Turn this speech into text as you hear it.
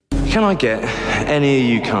Can I get any of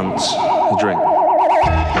you cunts a drink?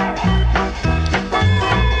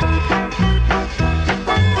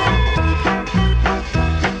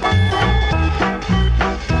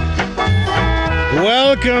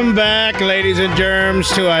 Welcome back, ladies and germs,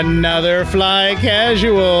 to another Fly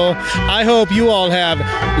Casual. I hope you all have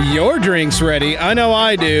your drinks ready. I know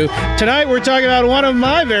I do. Tonight we're talking about one of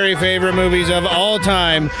my very favorite movies of all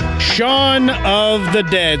time, Shaun of the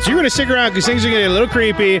Dead. So you're going to stick around because things are going to get a little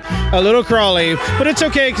creepy, a little crawly, but it's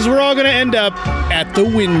okay because we're all going to end up at the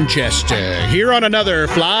Winchester here on another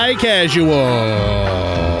Fly Casual.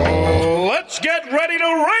 Let's get ready to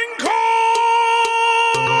wrinkle!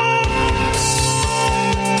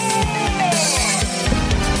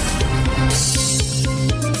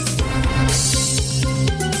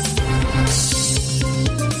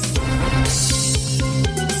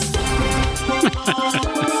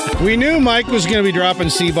 We knew Mike was going to be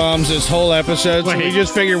dropping C-bombs this whole episode, so we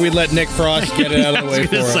just figured we'd let Nick Frost get it out of the way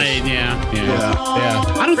for us. Yeah.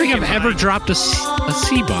 I don't think I've ever dropped a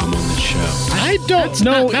C-bomb on this show. I don't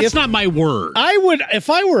know. That's not my word. I would,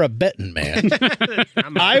 if I were a betting man,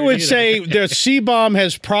 I would say the C-bomb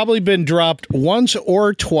has probably been dropped once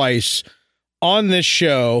or twice on this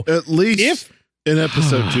show. At least in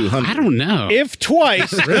episode 200. I don't know. If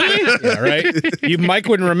twice. Really? Yeah, right? Mike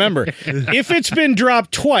wouldn't remember. If it's been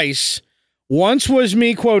dropped twice, once was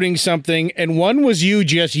me quoting something, and one was you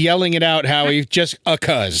just yelling it out, Howie, just a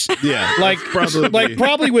cuz. Yeah.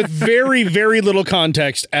 Probably with very, very little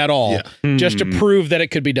context at all, just to prove that it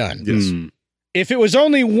could be done. Yes. If it was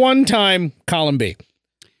only one time, column B.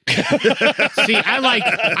 See,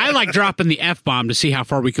 I like dropping the F-bomb to see how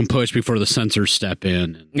far we can push before the censors step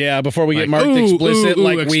in. Yeah, before we get marked explicit,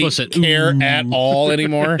 explicit. We care at all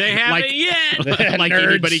anymore. They haven't yet. Like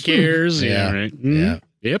anybody cares. Yeah. Right. Yeah.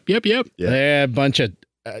 Yep. Yeah, a bunch of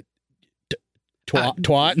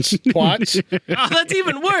twats. Oh, that's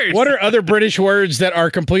even worse. What are other British words that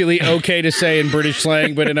are completely okay to say in British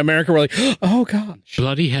slang, but in America we're like, oh gosh,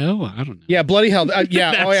 Bloody hell? I don't know. yeah, bloody hell,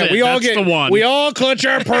 yeah, oh yeah, That's the one. we all clutch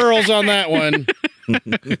our pearls on that one.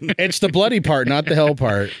 It's the bloody part, not the hell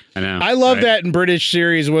part. I know. I love that in British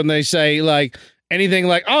series when they say like anything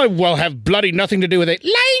like, oh, well, have bloody nothing to do with it.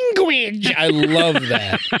 Language. I love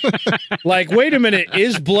that. Like, wait a minute,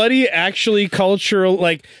 is bloody actually cultural?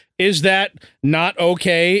 Like, is that not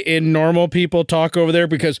okay in normal people talk over there?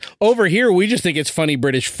 Because over here, we just think it's funny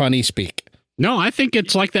British funny speak. No, I think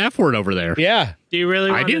it's like the F word over there. Yeah. Do you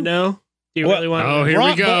really want to know? Do you really want to know? Oh, here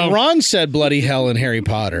we go. Ron said bloody hell in Harry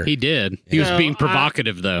Potter. He did. He was being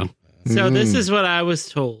provocative, though. So this is what I was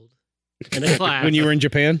told in a class when you were in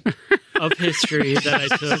Japan? of history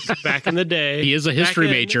that I took back in the day. He is a history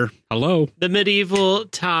major. Hello. The medieval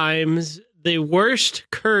times, the worst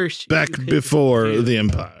curse back before the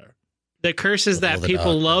Empire. The curses that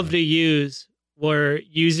people love to use were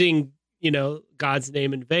using, God's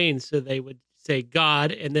name in vain. So they would say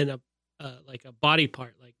God and then like a body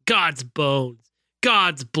part, like God's bones,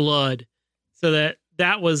 God's blood. So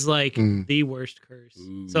that was like the worst curse.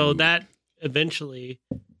 Ooh. So that eventually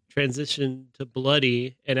transitioned to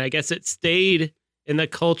bloody, and I guess it stayed in the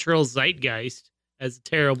cultural zeitgeist as a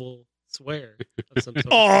terrible swear of some sort.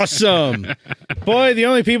 Awesome. Boy, the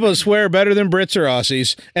only people that swear better than Brits are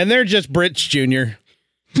Aussies, and they're just Brits, Junior.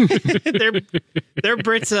 they're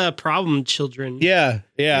Brits' problem children. Yeah,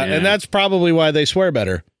 and that's probably why they swear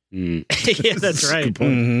better. Yeah, that's right.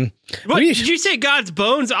 Mm-hmm. What, did you say God's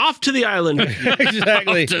bones? Off to the island.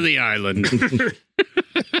 Exactly. Off to the island.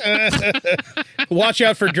 Watch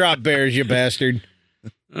out for drop bears, you bastard.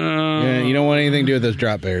 Yeah, you don't want anything to do with those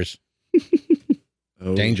drop bears.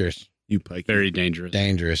 Dangerous. You pike. Very dangerous.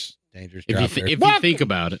 Dangerous. If you think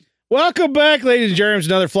about it. Welcome back, ladies and germs.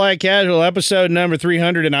 Another Fly Casual episode number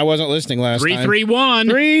 300, and I wasn't listening last time. 331.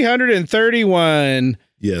 331.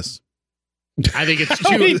 Yes. I think it's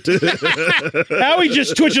too. Howie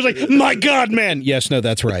just twitches like, my God, man. Yes, no,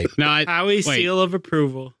 that's right. No, Howie's seal of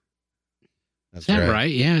approval. That's is that right?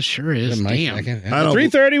 Yeah, it sure is. Damn.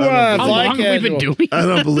 331. How long have we been doing I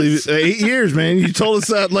don't believe it. 8 years, man. You told us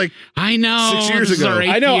that I know. 6 years ago.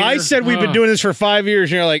 I know. I said we've been doing this for 5 years,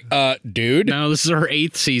 and you're like, dude. No, this is our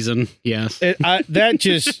 8th season. Yes.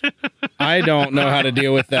 I don't know how to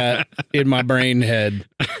deal with that in my brain head.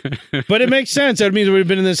 But it makes sense. That means we've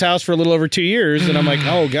been in this house for a little over 2 years, and I'm like,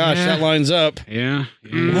 oh, gosh, that lines up. Yeah.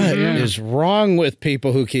 What is wrong with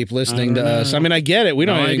people who keep listening to us? I mean, I get it. We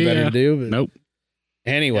don't have anything better to do. But nope.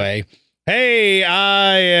 Anyway, hey,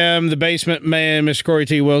 I am the basement man, Mr. Corey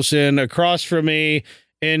T. Wilson. Across from me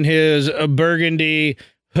in his burgundy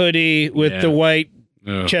hoodie with the white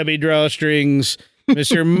chubby drawstrings,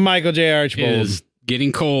 Mr. Michael J. Archbold. His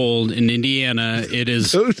getting cold in Indiana. It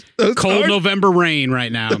is Those cold are- November rain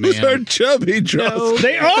right now, Those are man. chubby draws.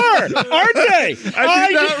 They are, aren't they? I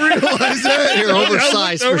did not realize that. You're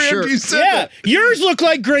oversized for sure. Yeah, yours look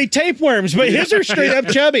like gray tapeworms, but his are straight up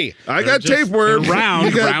chubby. I got tapeworm. They're round,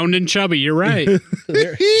 You got- round and chubby. You're right.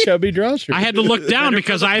 They're chubby drawsters. I had to look down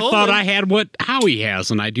because I cold thought one. I had what Howie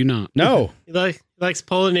has, and I do not. No. He likes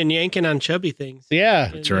pulling and yanking on chubby things.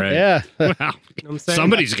 Yeah. That's right. Yeah. Wow. You know what I'm saying?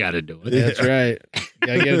 Somebody's got to do it. That's right.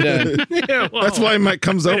 Gotta get it done. Yeah, well, That's why Mike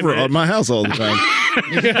comes over at my house all the time.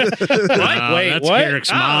 Wait, that's what?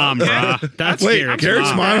 Garrick's mom, bro. That's Wait, Garrick's Garrett's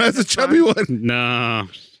mom. mom has a chubby one. No,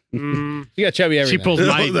 You got chubby everything. she pulls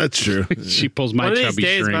my. Oh, that's true. She pulls my one of these chubby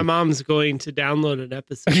days, string. my mom's going to download an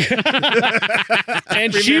episode.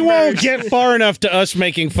 And she remembers. won't get far enough to us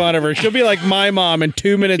making fun of her. She'll be like my mom, and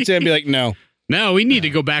 2 minutes in, be like, no. No, we need to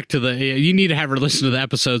go back to the. You need to have her listen to the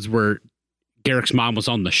episodes where Garrick's mom was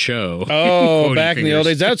on the show. Oh, Quoting back in the old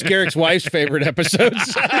fingers. days. That's Garrick's wife's favorite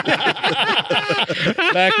episodes.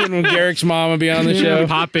 Back when Garrick's mom would be on the show.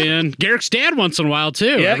 Pop in. Garrick's dad once in a while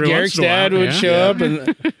too. Yeah, every Garrick's once in a while. dad would Yeah. show up,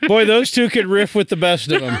 and boy, those two could riff with the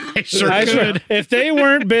best of them. They sure I swear, could. if they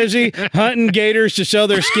weren't busy hunting gators to sell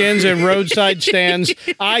their skins in roadside stands,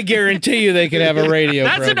 I guarantee you they could have a radio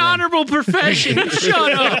That's program. an honorable profession.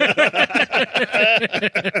 Shut up.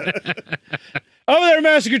 Over there,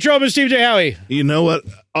 Master Control, Mr. Steve J. Howie. You know what?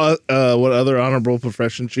 What other honorable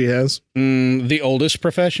profession she has? The oldest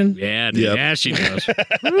profession? Yeah, Yep. yeah, she does.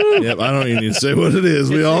 Yep, I don't even need to say what it is.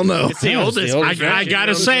 We all know. It's the oldest. I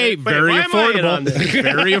gotta say, very why am I in on affordable. this?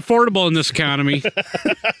 Very affordable in this economy.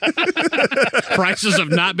 Prices have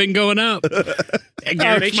not been going up. At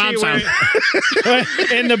Garrick's make sure mom's you house.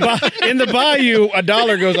 in the bayou, a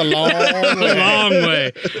dollar goes a long A way. long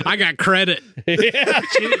way. I got credit.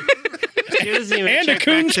 She doesn't even And a check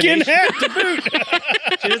coonskin vaccination. hat to boot.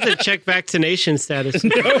 She doesn't check vaccination status.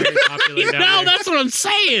 Very popular down No, there. that's what I'm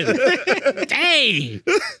saying. Dang.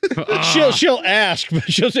 She'll ask, but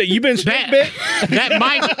she'll say, "You been snake bit?"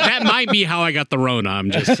 That might be how I got the Rona.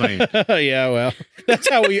 I'm just saying. Yeah, well, that's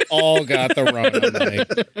how we all got the Rona,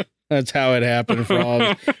 Mike. That's how it happened for all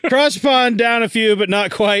of us. Cross pond down a few, but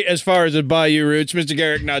not quite as far as the bayou roots. Mr.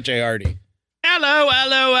 Garrick, not Jay Hardy. Hello.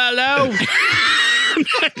 I'm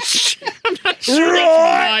not sure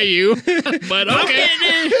that's you, but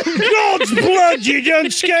okay. God's blood, you done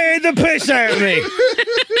scared the piss out of me.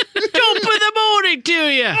 Top of the morning to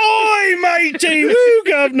you. Oi, matey, woo,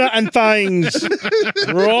 governor, and things.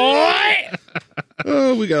 Right?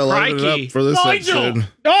 Oh, we got to line it Crikey. up for this episode.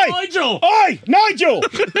 Oi! Nigel. Oi! Nigel!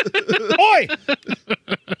 Oi!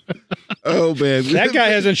 Oh, man. That guy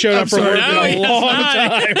hasn't showed up for sorry, work in no, a he has long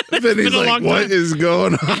not. time. Vinny's been a like, long what time. is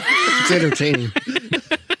going on? It's entertaining.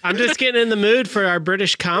 I'm just getting in the mood for our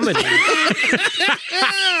British comedy.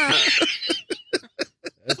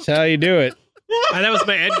 That's how you do it. That was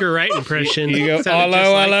my Edgar Wright impression. You go, Sounded hello,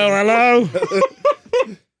 just like hello, him.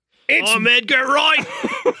 hello. It's I'm Edgar Wright.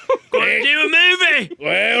 Gonna do a movie.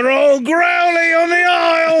 we're all growly on the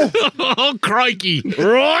aisle, Oh, crikey.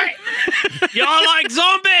 right? Y'all like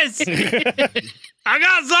zombies? I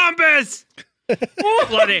got zombies.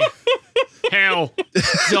 Bloody hell,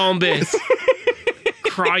 zombies.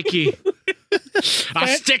 Crikey.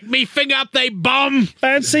 I stick me finger up they bum.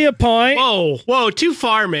 Fancy a pint? Whoa, too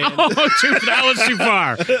far, man. Oh, that was too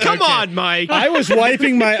far. Come on, Mike. I was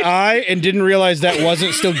wiping my eye and didn't realize that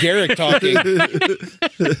wasn't still Garrick talking.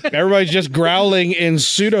 Everybody's just growling in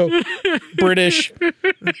pseudo-British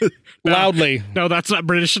loudly. No, that's not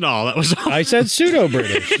British at all. That was all. I said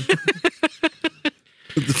pseudo-British.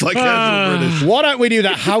 It's like casual British. Why don't we do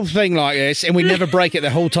that whole thing like this and we never break it the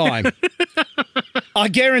whole time? I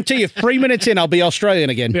guarantee you 3 minutes in, I'll be Australian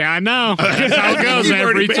again. Yeah, I know. That's how it goes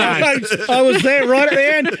every time. I was there right at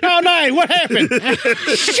the end. Oh no, what happened?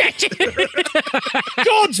 Shit!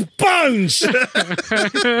 God's bones!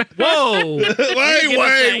 Whoa.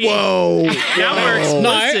 Wait, whoa. Now we're explicit.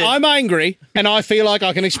 No, I'm angry and I feel like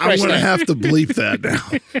I can I'm express going to that. have to bleep that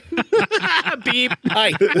now. Beep.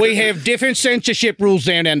 Hey, we have different censorship rules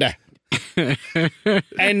down under.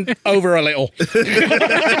 And over a little.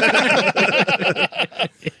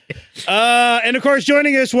 And of course,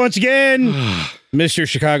 joining us once again, Mr.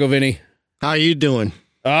 Chicago Vinny. How you doing?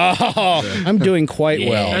 Oh, I'm doing quite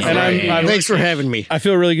well. That's And right. Thanks for having me. I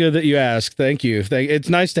feel really good that you asked. Thank you. It's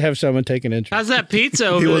nice to have someone take an interest. How's that pizza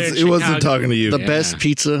over there in He wasn't Chicago? talking to you. The best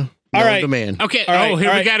pizza All known right. to man. Okay. All right, here all we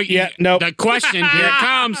right. got to. Yeah, no. The question. Here it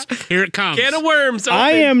comes. Here it comes. Can of worms. Open.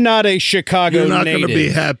 I am not a Chicago You're not going native. to be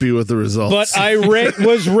happy with the results. But I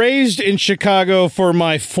was raised in Chicago for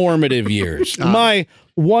my formative years, my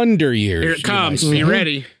wonder years. Here it comes. you might say. You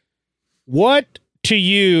ready? What to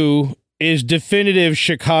you is definitive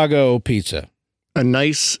Chicago pizza. A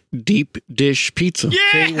nice deep dish pizza.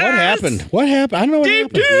 See, what happened? What happened? I don't know what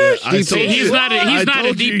happened. I told he's you- not a I deep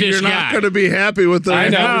told you dish You're guy. not going to be happy with the I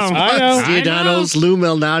know. Giordano's, Lou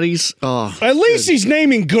Malnati's. Oh, At least he's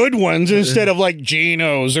naming good ones instead of like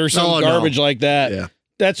Geno's or some Oh, no. garbage like that. Yeah.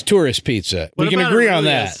 That's tourist pizza. What We can about agree on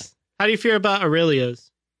Aurelio's? that. How do you feel about Aurelio's?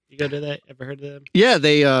 You go to that? Ever heard of them? yeah,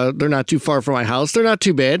 they're not too far from my house. They're not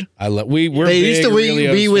too bad. We're They used big to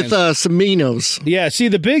Aurelio's be with fans. Semino's. Yeah, see,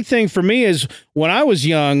 the big thing for me is when I was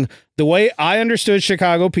young, the way I understood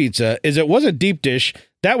Chicago pizza is it wasn't deep dish.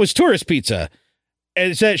 That was tourist pizza.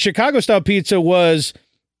 And it's that Chicago style pizza was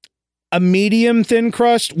a medium thin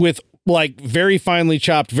crust with like very finely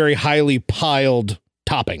chopped, very highly piled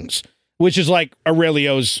toppings, which is like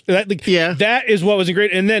Aurelio's. Yeah. That is what was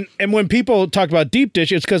great. And when people talked about deep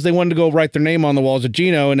dish, it's because they wanted to go write their name on the walls of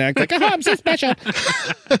Gino and act like, oh, I'm so special.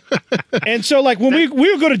 And so like when we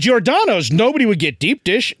would go to Giordano's, nobody would get deep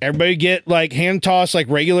dish. Everybody would get like hand tossed, like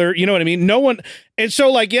regular, you know what I mean? No one. And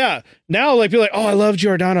so like, yeah, now like people are like, oh, I love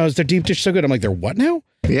Giordano's. Their deep dish is so good. I'm like, they're what now?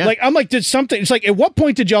 Yeah. Like, I'm like, did something, it's like, at what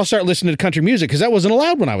point did y'all start listening to country music? Because that wasn't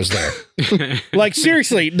allowed when I was there. Like,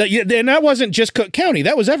 seriously. And that wasn't just Cook County.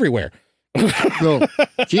 That was everywhere. No,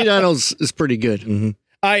 Giordano's is pretty good. Mm-hmm.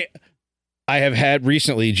 I have had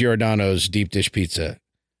recently Giordano's deep dish pizza.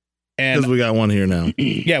 Because And we got one here now.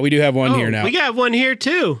 yeah, we do have one here now. We got one here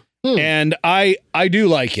too. And I do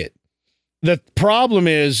like it. The problem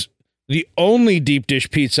is the only deep dish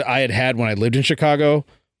pizza I had when I lived in Chicago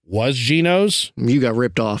was Gino's, You got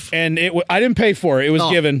ripped off. and I didn't pay for it. It was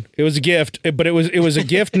given. It was a gift, but it was a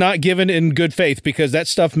gift not given in good faith because that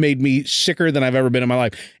stuff made me sicker than I've ever been in my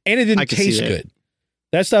life, and it I didn't can see taste that. good.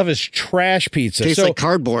 That stuff is trash pizza. Tastes so like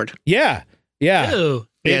cardboard. yeah. Ew.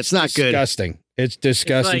 Yeah, it's not good. disgusting. It's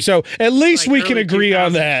disgusting. like- so at least Like we can early agree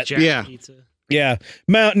on 2000s that. Jack Yeah. Pizza. Yeah.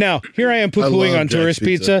 Now here I am I poo-pooing love on Jack's tourist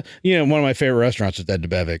Pizza. pizza. You know, one of my favorite restaurants is Ed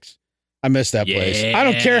DeBevick's. I miss that place. I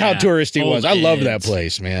don't care how Yeah. touristy it was. I Old love that Ed's.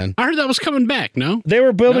 place, man. I heard that was coming back. No, They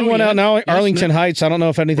were building No, one yeah. out now, Yes, Arlington no. Heights. I don't know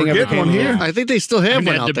if anything We're ever getting came one of here. it. I think they still have I'm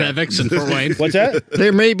one at out there. DeBevick's in Fort Wayne. What's that?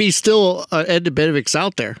 There may be still Ed DeBevick's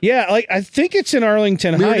out there. Yeah, like I think it's in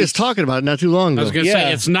Arlington We Heights. were just talking about it not too long I ago. was going to Yeah.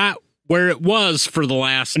 say it's not where it was for the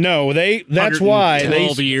last No, that's why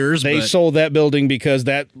 12 years. they but- sold that building because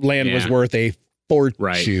that land was Yeah. worth a fortune.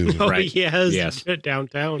 Right. Oh Right. yes, Yes.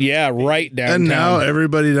 downtown. Yeah, right downtown. And now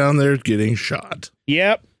everybody down there is getting shot.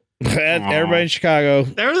 Yep. Everybody in Chicago,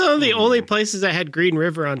 They were one of the only places that had Green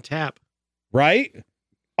River on tap. right?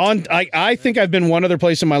 I think I've been one other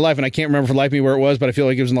place in my life, and I can't remember for the life of me where it was, but I feel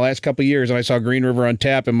like it was in the last couple of years, and I saw Green River on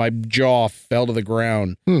tap, and my jaw fell to the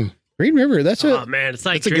ground. Green River, that's Oh it. man, it's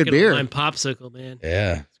like That's a good drinking beer. a lime popsicle, man.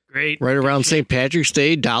 Yeah. Great. Right around St. Patrick's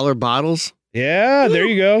Day, dollar bottles. Yeah, there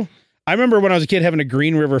you go. I remember when I was a kid having a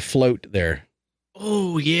Green River float there.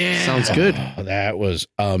 Oh yeah. Sounds good. Oh, that was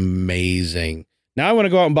amazing. Now I want to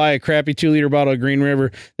go out and buy a crappy 2-liter bottle of Green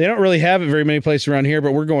River. They don't really have it very many places around here,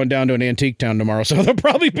 but we're going down to an antique town tomorrow, so there'll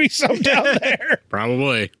probably be some down there.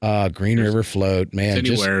 Probably. Green River float, man. It's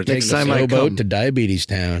anywhere. Just Next taking time a I sailboat come. to Diabetes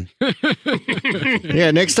Town.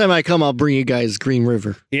 Yeah, next time I come, I'll bring you guys Green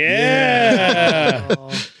River. Yeah.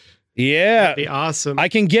 Oh, Yeah. that'd be awesome. I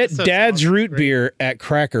can get That sounds Dad's awesome. root Great. beer at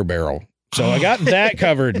Cracker Barrel. So I got that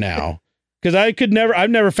covered now. Because I've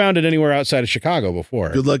never found it anywhere outside of Chicago before.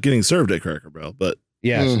 Good luck getting served at Cracker Barrel, but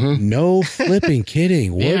Yes. Mhm. No flipping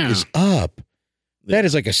kidding. What is Yeah. up? That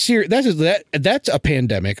is like a that's a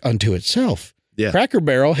pandemic unto itself. Yeah. Cracker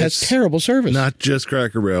Barrel has It's terrible service. not just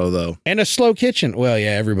Cracker Barrel though. And a slow kitchen. Well,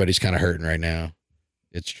 yeah, everybody's kind of hurting right now.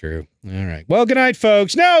 It's true. All right. Well, good night,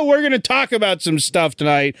 folks. No, we're going to talk about some stuff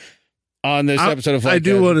tonight on this episode of I Flight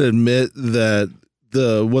do Casual. want to admit that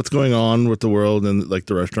what's going on with the world and like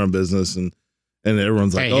the restaurant business and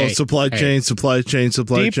everyone's like, Hey, supply hey. chain.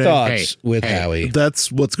 Deep thoughts with hey. Howie. That's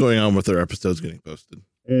what's going on with their episodes getting posted.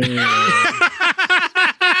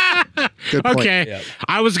 Good point. Okay. Yep.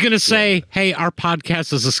 I was going to say, hey, our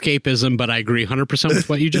podcast is escapism, but I agree 100% with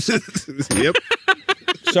what you just said. Yep.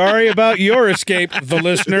 Sorry about your escape, the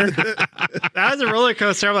listener. That was a roller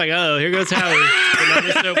coaster. I'm like, oh, here goes Howie.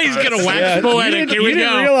 He's going to wax Yeah, poetic. Here we you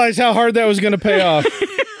didn't go. realize how hard that was going to pay off.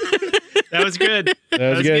 That was good.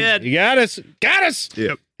 That was good. You got us. Got us.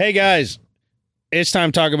 Yep. Hey, guys. It's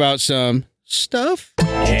time to talk about some stuff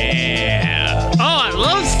Yeah. Oh, I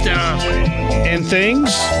love stuff. and things.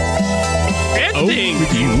 And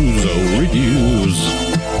things.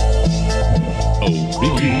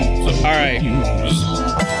 All right.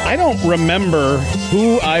 I don't remember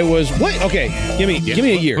who I was. What? Okay, give me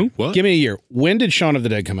a year. Who? What? Give me a year. When did Shaun of the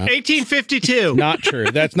Dead come out? 1852. Not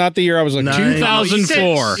true. That's not the year I was looking.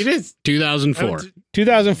 2004. It is. 2004.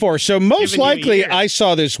 2004. So most Giving you a likely, year. I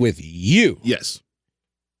saw this with you. Yes.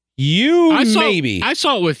 Maybe. I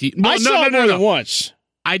saw it with you. Well, I saw it more than once.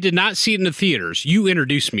 I did not see it in the theaters. You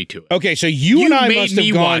introduced me to it. Okay, so you and I made must have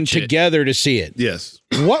me gone watch it. together to see it. Yes.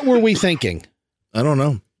 What were we thinking? I don't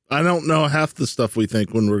know. I don't know half the stuff we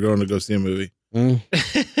think when we're going to go see a movie.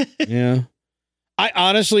 Yeah. I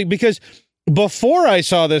honestly, because before I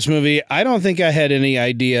saw this movie, I don't think I had any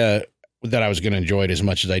idea that I was going to enjoy it as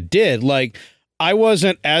much as I did. Like, I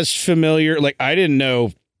wasn't as familiar. Like, I didn't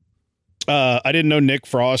know Nick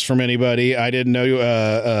Frost from anybody. I didn't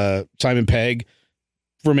know Simon Pegg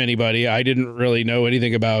from anybody. I didn't really know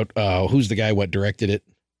anything about who's the guy what directed it.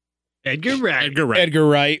 Edgar Wright. Edgar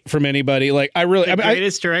Wright from anybody. Like, The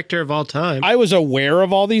greatest director of all time. I was aware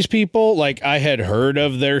of all these people. Like, I had heard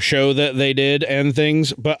of their show that they did and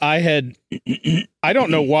things, but I don't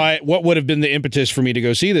know what would have been the impetus for me to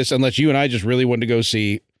go see this unless you and I just really wanted to go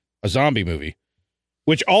see a zombie movie,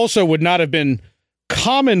 which also would not have been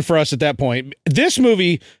common for us at that point. This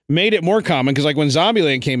movie made it more common because, like, when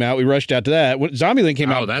Zombieland came out, we rushed out to that. When Zombieland came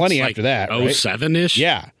out that's plenty like after that. Right? 07-ish?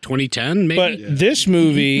 Yeah. 2010, maybe? But this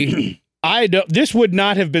movie, this would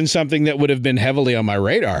not have been something that would have been heavily on my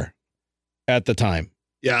radar at the time.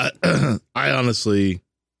 Yeah. I honestly,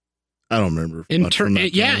 I don't remember.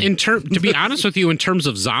 To be honest with you, in terms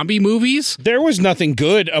of zombie movies, There was nothing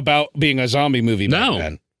good about being a zombie movie back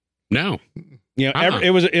then. no. You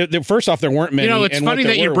know, first off, there weren't many. You know, it's and what funny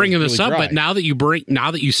there that you're were bringing was this really up, dry. but now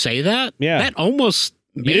that you say that, that almost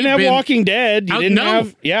you didn't have Walking Dead. You didn't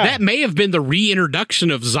have that may have been the reintroduction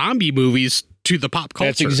of zombie movies to the pop culture.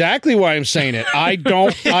 That's exactly why I'm saying it. I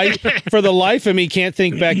for the life of me can't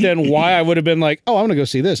think back then why I would have been like, oh, I'm gonna go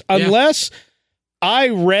see this, unless I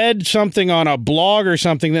read something on a blog or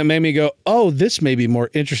something that made me go, oh, this may be more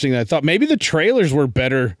interesting than I thought. Maybe the trailers were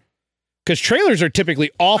better. Because trailers are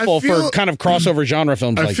typically awful for kind of crossover genre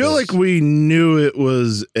films like this. I feel like we knew it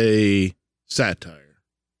was a satire.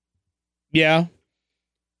 Yeah.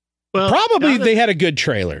 Well, probably they had a good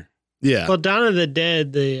trailer. Yeah. Well, Dawn of the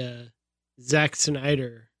Dead, the Zack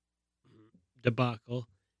Snyder debacle,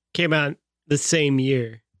 came out the same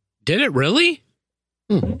year. Did it really?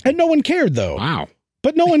 And no one cared, though. Wow.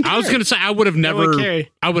 But no one cared. I was going to say I would have never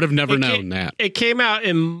known that. It came out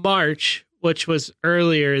in March, which was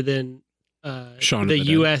earlier than Shaun of the the Dead.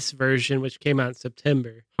 U.S. version, which came out in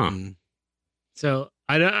September. Huh. So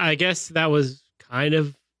I guess that was kind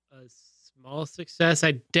of a small success.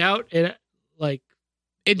 I doubt it. Like,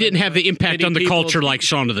 it didn't have the impact on the culture like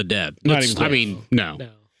Shaun of the Dead. Not even close. I mean, no.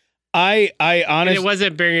 I honestly, and it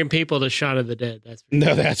wasn't bringing people to Shaun of the Dead.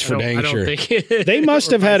 That's for dang sure. Think they must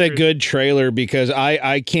have had a good trailer because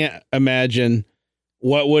I can't imagine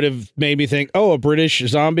what would have made me think, oh, a British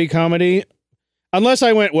zombie comedy. Unless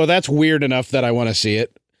I went, well, that's weird enough that I want to see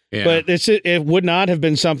it. Yeah. But it would not have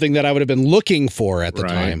been something that I would have been looking for at the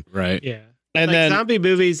time. Right. Yeah. And like then zombie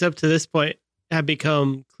movies up to this point have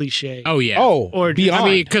become cliche. Oh yeah. Or beyond. I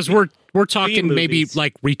mean, because we're talking maybe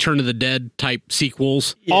like Return of the Dead type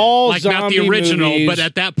sequels. Yeah. All like not the original, movies. but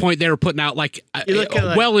at that point they were putting out like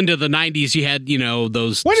well into the 90s. You had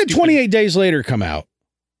those. When did 28 Days Later come out?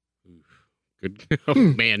 Good. Oh,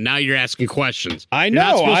 man, now you're asking questions. I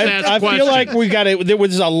know. I feel like we got it. There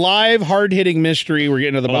was a live, hard-hitting mystery. We're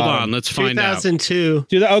getting to the bottom. Hold on, let's find 2002.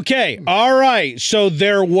 out. Okay, all right. So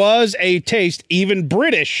there was a taste, even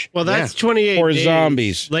British. Well, that's 28 for days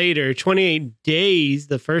zombies later. 28 Days.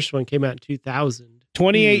 The first one came out in 2000.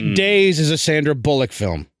 28 Days is a Sandra Bullock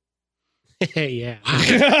film. Yeah.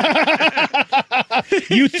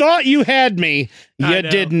 You thought you had me, you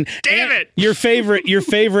didn't. Damn it! Your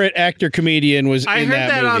favorite actor comedian was in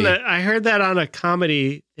that movie. I heard that on a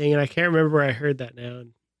comedy thing, and I can't remember where I heard that now.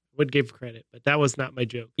 And would give credit, but that was not my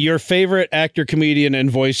joke. Your favorite actor comedian and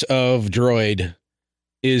voice of Droid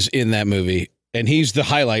is in that movie, and he's the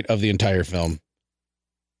highlight of the entire film.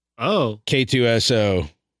 Oh, K2SO.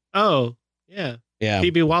 Oh, yeah. Yeah.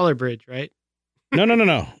 Phoebe Waller-Bridge, right? No.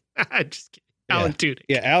 Just kidding. Alan Tudyk.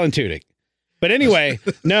 Yeah, Alan Tudyk. But anyway,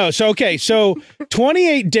 no. So, okay. So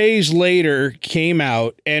 28 Days Later came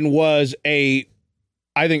out and was I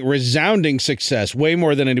think, resounding success, way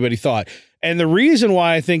more than anybody thought. And the reason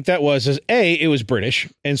why I think that is, it was British.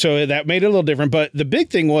 And so that made it a little different. But the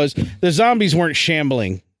big thing was the zombies weren't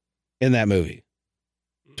shambling in that movie.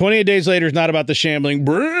 28 Days Later is not about the shambling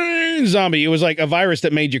zombie. It was like a virus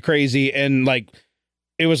that made you crazy. And like,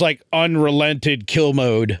 it was like unrelented kill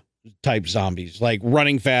mode type zombies, like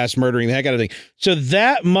running fast, murdering, that kind of thing. So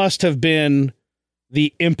that must have been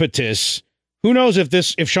the impetus. Who knows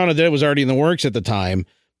if Shaun of the Dead was already in the works at the time,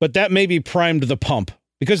 but that maybe primed the pump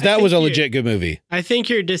because that was a legit good movie. I think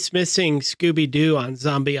you're dismissing Scooby-Doo on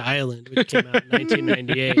Zombie Island, which came out in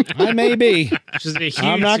 1998. I may be. Which is a huge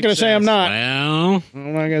I'm not going to say I'm not. Well,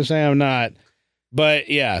 I'm not going to say I'm not. But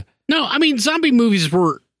yeah. no, I mean, zombie movies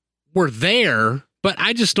were there, but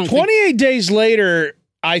I just don't 28 Days Later,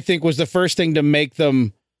 I think, was the first thing to make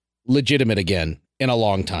them legitimate again in a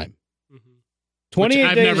long time. 28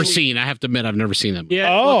 I've days never seen. I have to admit, I've never seen them. Yeah,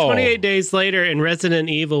 well, 28 Days Later and Resident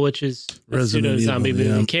Evil, which is a pseudo-zombie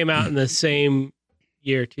movie, came out in the same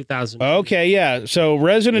year, 2000. Okay, yeah. So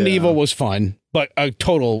Resident Evil was fun, but a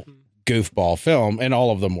total goofball film, and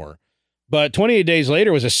all of them were. But 28 Days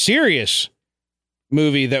Later was a serious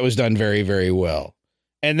movie that was done very, very well.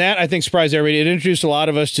 And that, I think, surprised everybody. It introduced a lot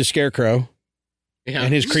of us to Scarecrow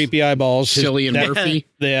and his creepy eyeballs. Cillian Murphy.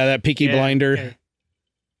 Yeah, that Peaky Blinder. Yeah.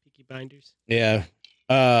 Peaky Blinders. Yeah.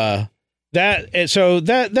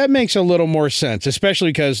 That makes a little more sense, especially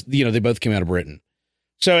because, they both came out of Britain.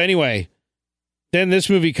 So anyway, then this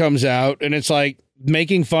movie comes out and it's like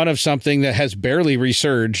making fun of something that has barely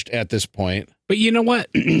resurged at this point. But you know what?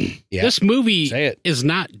 This movie Say it. is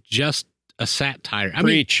not just a satire. I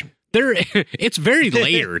Preach. mean, it's very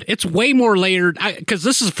layered. It's way more layered because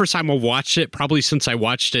this is the first time I watched it, probably since I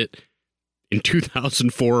watched it in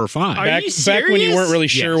 2004 or 5. Are back you when you weren't really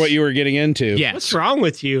Yes. sure what you were getting into. Yes. What's wrong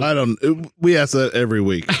with you? We ask that every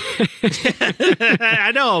week.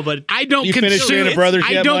 I know, but I don't You finished consume. Band of Brothers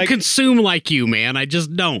I yet, don't Mike? consume like you, man. I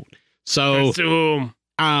just don't. So,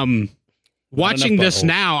 watching enough this buttholes.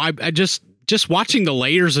 now, I just watching the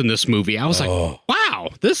layers in this movie, I was like, wow,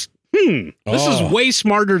 this is way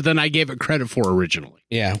smarter than I gave it credit for originally.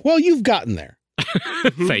 Yeah. Well, you've gotten there.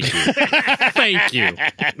 Thank you. Thank you.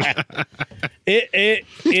 It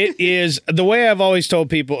is the way I've always told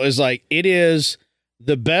people is like it is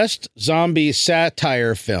the best zombie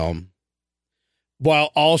satire film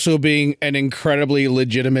while also being an incredibly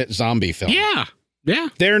legitimate zombie film. Yeah. Yeah.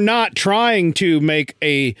 They're not trying to make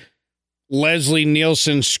a Leslie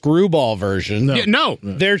Nielsen screwball version. No. Yeah, no.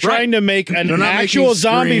 They're trying to make an They're not actual making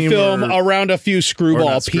zombie Scream film or around a few screwball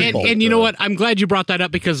not Scream. people. And you know what? I'm glad you brought that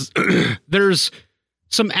up because there's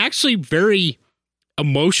some actually very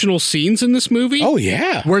emotional scenes in this movie. Oh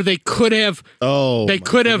yeah. Where they could have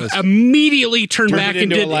goodness. immediately turned back it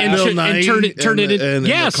and into did a laugh. and Bill turned Nye it into in the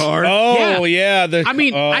yes. car. Oh yeah. I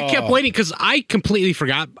mean, I kept waiting because I completely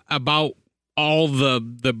forgot about all the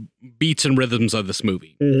beats and rhythms of this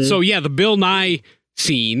movie. So yeah, the Bill Nye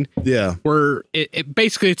scene Yeah. where it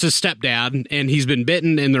basically it's his stepdad and he's been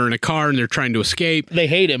bitten and they're in a car and they're trying to escape. They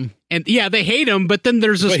hate him. And yeah, they hate him, but then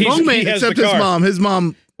there's this But moment. he has Except the his car. mom. His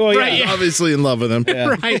mom Well, Right, yeah. yeah. obviously in love with him.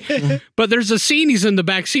 Right. But there's a scene he's in the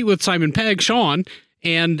back seat with Simon Pegg, Sean,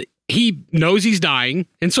 and he knows he's dying.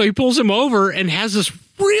 And so he pulls him over and has this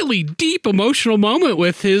really deep emotional moment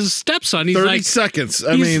with his stepson. He's 30 like, seconds.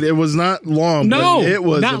 I he's- mean, it was not long. no, but it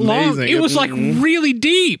was not amazing. long. It was like really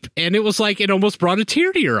deep. And it was like, it almost brought a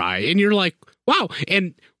tear to your eye. And you're like, wow.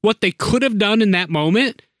 And what they could have done in that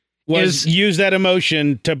moment Was use that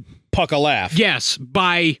emotion to puck a laugh. yes,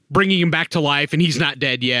 by bringing him back to life and he's not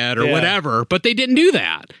dead yet or Yeah. whatever. But they didn't do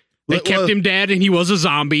that. They Well, kept him dead and he was a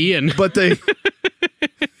zombie. And But they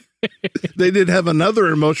did have another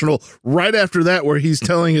emotional right after that where he's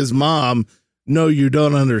telling his mom, "No, you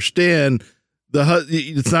don't understand.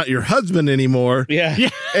 It's not your husband anymore." Yeah.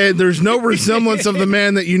 And there's no resemblance of the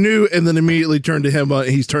man that you knew, and then immediately turned to him.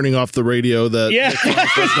 He's turning off the radio. Yeah.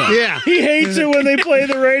 yeah, He hates it when they play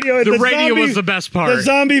the radio. the radio was the best part. The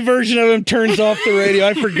zombie version of him turns off the radio.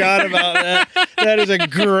 I forgot about that. That is a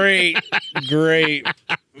great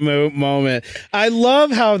moment. I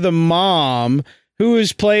love how the mom, who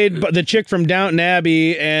is played by the chick from Downton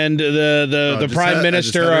Abbey and the prime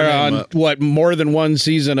minister had her name on up. what more than one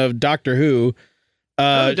season of Doctor Who.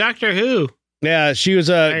 Doctor Who. Yeah, she was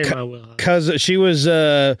she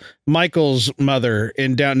was Michael's mother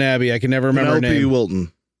in Downton Abbey. I can never remember her Penelope name.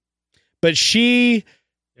 Wilton. But she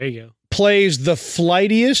There you go. plays the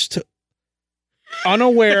flightiest,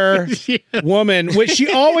 unaware woman, which she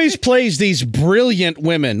always plays these brilliant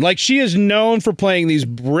women. Like she is known for playing these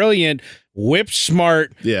brilliant, whip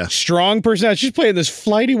smart, Yeah. strong personality. She's playing this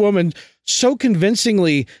flighty woman so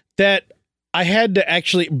convincingly that I had to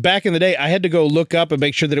actually, back in the day, I had to go look up and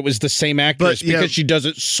make sure that it was the same actress But, yeah, because she does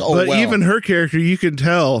it so But well. even her character, you can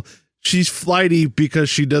tell she's flighty because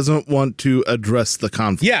she doesn't want to address the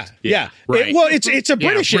conflict. Yeah. right. It's a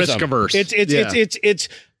Yeah, Britishism. risk averse.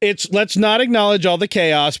 It's let's not acknowledge all the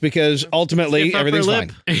chaos because ultimately Stiff upper everything's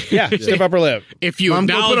lip. fine. Yeah, stiff upper lip. If you Mom,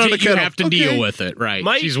 go put acknowledge on it, the you kettle. have to Okay. deal with it. Right.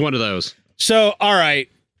 Mike- She's one of those. So, all right.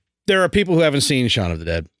 there are people who haven't seen Shaun of the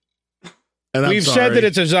Dead. And We've said that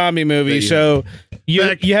it's a zombie movie, so you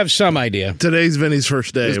have some idea. Today's Vinny's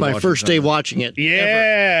first day. It was my first day watching it.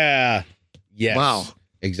 Yeah. Yes. Wow.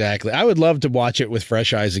 Exactly. I would love to watch it with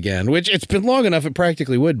fresh eyes again, which it's been long enough it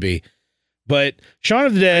practically would be. But Shaun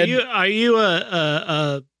of the Dead. Are you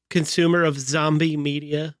a consumer of zombie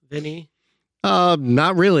media, Vinny?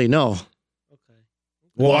 Not really, no. Okay.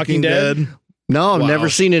 Walking Dead? No, I've Wow. never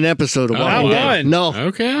seen an episode of Not Walking Dead. one. No.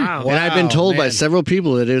 Okay. Wow. And I've been told by man. several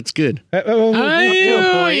people that it's good.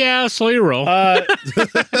 Yeah, slow your roll.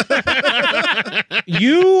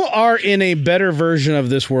 You are in a better version of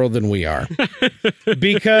this world than we are.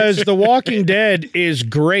 Because The Walking Dead is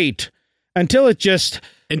great until it just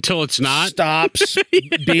Until it's not. stops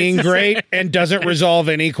being great and doesn't resolve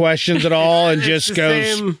any questions at all and just the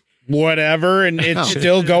goes same. whatever. And it's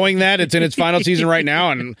still going that. It's in its final season right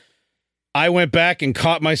now. And I went back and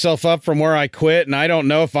caught myself up from where I quit. And I don't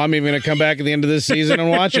know if I'm even going to come back at the end of this season and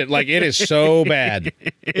watch it. Like, it is so bad.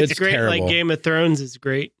 It's great. terrible. Like Game of Thrones is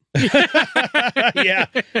great. Yeah.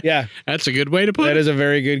 That's a good way to put That it. is a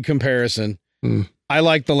very good comparison. I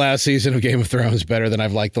like the last season of Game of Thrones better than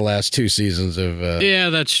I've liked the last 2 seasons of. Yeah,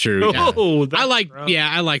 that's true. Yeah. Oh, that's I like. rough. Yeah,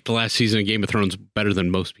 I like the last season of Game of Thrones better than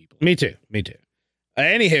most people. Me too.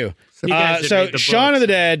 Anywho, You guys didn't so read the Shaun of the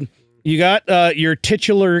books. Dead, you got your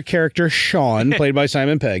titular character Sean, played by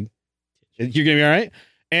Simon Pegg. You're gonna be all right.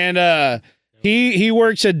 And he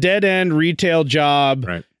works a dead end retail job,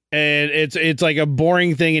 Right. and it's like a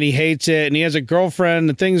boring thing, and he hates it. And he has a girlfriend,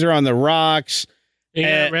 and things are on the rocks. You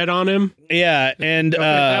got red on him. Yeah, and Don't forget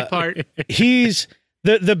that part. he's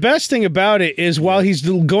the best thing about it is while he's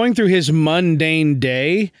going through his mundane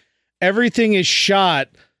day, everything is shot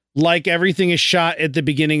like everything is shot at the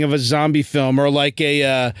beginning of a zombie film, or like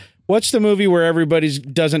a what's the movie where everybody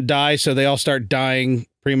doesn't die, so they all start dying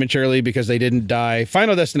prematurely because they didn't die?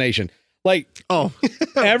 Final Destination. Like,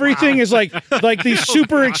 everything is like these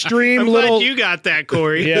super extreme I'm little. glad you got that,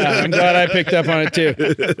 Corey. Yeah, I'm glad I picked up on it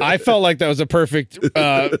too. I felt like that was a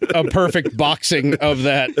perfect boxing of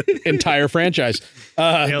that entire franchance.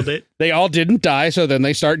 Nailed it. They all didn't die, so then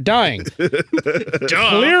they start dying.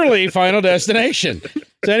 Clearly, Final Destination.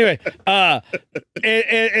 So anyway,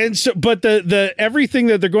 and so, but the everything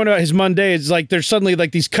that they're going about his Monday is like there's suddenly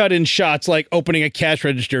like these cut-in shots, like opening a cash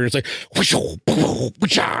register. It's like,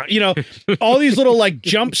 you know, all these little like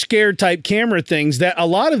jump scare type camera things that a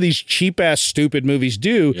lot of these cheap ass stupid movies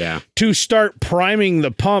do to start priming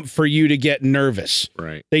the pump for you to get nervous.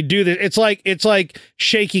 Right. They do that. It's like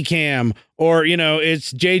shaky cam, or you know,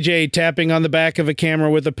 it's JJ tapping on the back of a camera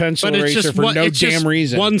with a pencil But it's eraser just for one, no it's damn just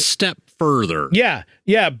reason. one step further.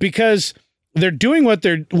 Yeah, because they're doing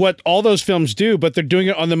what all those films do, but they're doing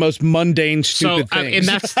it on the most mundane, stupid things.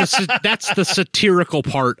 And that's the satirical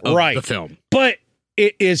part of the film. But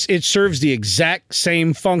it serves the exact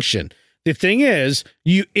same function. The thing is,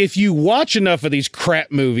 if you watch enough of these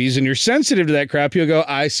crap movies and you're sensitive to that crap, you'll go,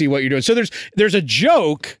 I see what you're doing. So there's a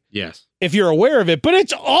joke, Yes, if you're aware of it, but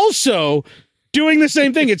it's also doing the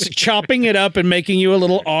same thing. It's chopping it up and making you a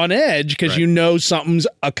little on edge because you know something's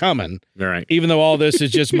a-coming. all right. Even though all this is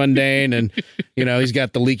just mundane, and you know he's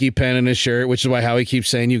got the leaky pen in his shirt, which is why Howie keeps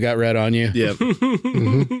saying you got red on you. Yep.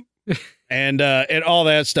 And all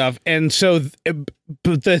that stuff. And so,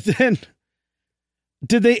 but then,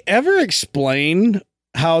 did they ever explain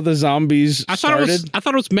how the zombies started? I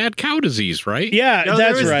thought it was mad cow disease, right? Yeah, No,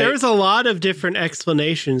 that's right. There was a lot of different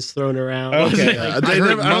explanations thrown around. Okay. Yeah, I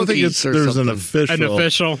heard I don't think monkeys or there's an something. official. An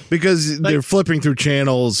official. Because they're flipping through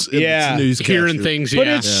channels. Yeah. It's Hearing newscasters. things, But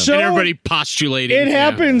yeah. it's so- and everybody postulating. It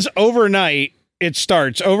happens overnight. It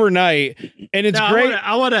starts overnight, and it's No, great.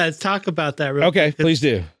 I want to talk about that real Okay, quick, 'cause, please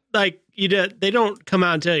do. Like they don't come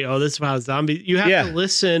out and tell you, oh, this is how zombies. You have to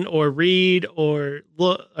listen or read or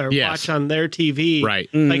look or watch on their TV. Right.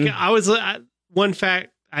 Like one fact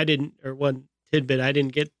I didn't, or one tidbit I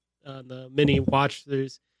didn't get on the mini watch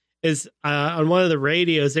throughs is on one of the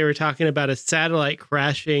radios they were talking about a satellite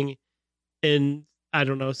crashing in, I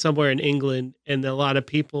don't know, somewhere in England, and a lot of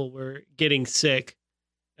people were getting sick.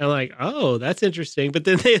 And I'm like, oh, that's interesting. But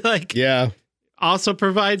then they also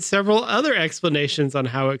provide several other explanations on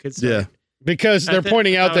how it could start. Yeah. Because they're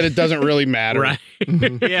pointing out that it doesn't really matter. Right.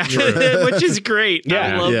 Yeah, which is great.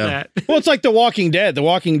 Yeah. I love Yeah. that. Well, it's like The Walking Dead. The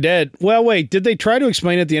Walking Dead. Well, wait, did they try to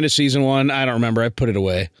explain it at the end of season 1? I don't remember. I put it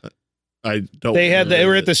away. I don't. They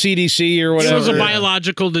were at the CDC or It whatever. was a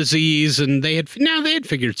biological disease, and they had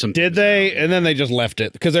figured some. Did things they? out. And then they just left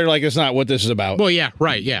it because they're like, it's not what this is about. Well, yeah,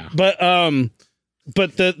 right, yeah. But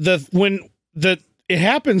it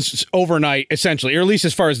happens overnight, essentially, or at least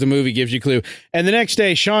as far as the movie gives you a clue. And the next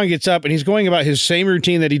day, Sean gets up and he's going about his same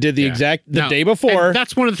routine that he did the day before. And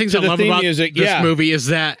that's one of the things I love about music. this movie is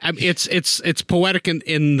that it's poetic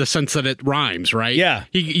in the sense that it rhymes, right? Yeah.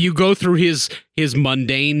 You go through his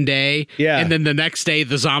mundane day, Yeah. and then the next day,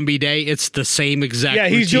 the zombie day, it's the same exact Yeah,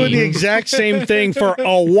 he's routine. doing the exact same thing for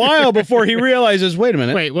a while before he realizes, wait a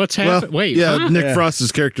minute. Wait, what's happening? Wait, yeah, huh? Nick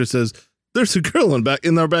Frost's character says, "There's a girl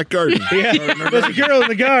in our back garden." Yeah, there's a girl in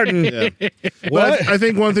the garden. Yeah. What? But I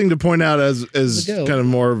think one thing to point out as The kind of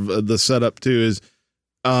more of the setup too is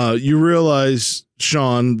you realize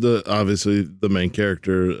Sean, obviously the main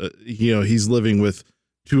character, he's living with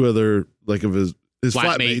two other of his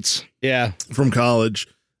flatmates Yeah. from college,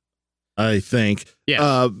 I think. Yes.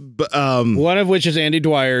 But One of which is Andy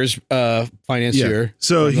Dwyer's financier. Yeah.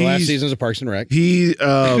 So from the last he's- seasons of Parks and Rec.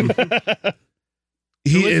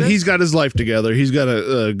 he's got his life together. He's got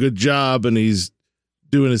a good job and he's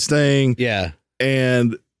doing his thing. Yeah.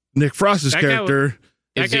 And Nick Frost's That guy character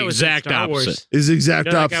That It's the guy was in exact Star opposite. Wars. is the exact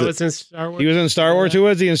You know that guy opposite. was in Star Wars. He was in Star Wars. Who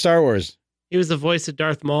was he in Star Wars? He was the voice of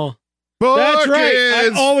Darth Maul. That's right. I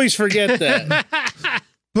Perkins! always forget that.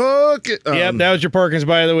 Perkins! Yep, that was your Perkins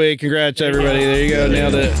by the week. Congrats, everybody. There you go.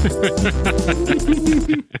 Nailed it.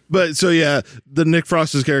 But so yeah, the Nick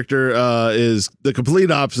Frost's character is the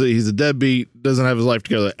complete opposite. He's a deadbeat, doesn't have his life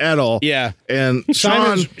together at all. Yeah. And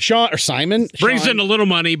Simon Brings Sean, in a little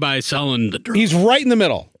money by selling the drugs. he's right in the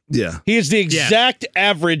middle. yeah, He is the exact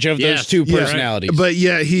average of those Yes. two Yeah. personalities. but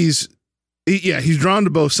yeah, he's drawn to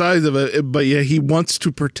both sides of it. But yeah, he wants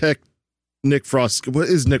to protect Nick Frost. What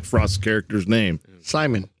is Nick Frost's character's name?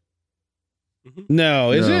 Simon.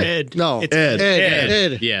 no, is No. it? Ed. No. It's Ed.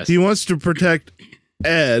 Ed. Yes. He wants to protect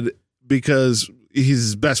Ed because he's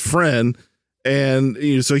his best friend, and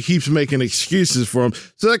so he keeps making excuses for him.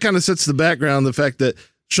 So that kind of sets the background, the fact that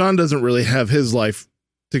Sean doesn't really have his life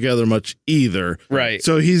together much either. Right.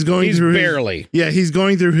 So he's going He's through barely. he's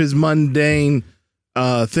going through his mundane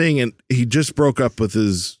thing, and he just broke up with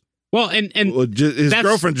his and his that's-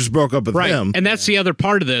 girlfriend just broke up with right. him. And that's the other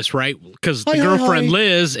part of this, right? Because the Hi, hi, girlfriend hi.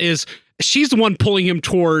 Liz she's the one pulling him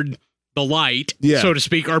toward the light, Yeah. so to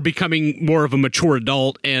speak, or becoming more of a mature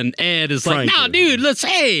adult. And Ed is like, Trying "No, to. dude, let's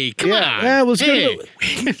come on, Yeah, let's go hey, to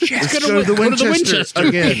Let's go go to the go to the Winchester Winchester."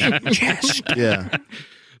 again. Yeah.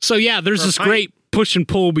 So yeah, there's this great push and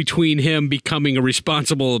pull between him becoming a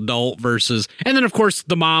responsible adult versus, and then of course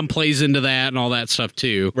the mom plays into that and all that stuff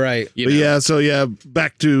too. Right. You But know? yeah,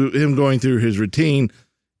 back to him going through his routine.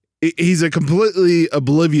 He's a completely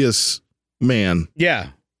oblivious man. Yeah.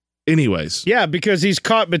 Anyways, Yeah, because he's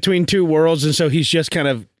caught between two worlds, and so he's just kind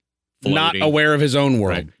of not Floating. aware of his own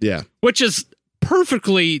world. Right. yeah, Which is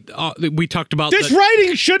perfectly. We talked about This the-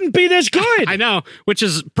 writing shouldn't be this good. I know, which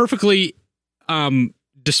is perfectly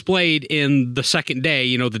displayed in the second day.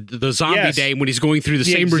 You know, the zombie Yes. day when he's going through the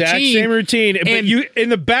same exact routine. same routine. But And you in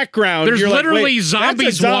the background, There's you're like, literally wait, zombies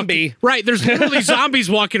that's a zombie. walking. Right, there's literally zombies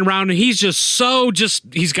walking around, and he's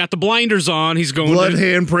he's got the blinders on. He's going blood to,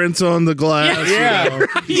 handprints on the glass. Yeah. you know.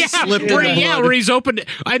 yeah, slipped in where, the blood. where he's opened.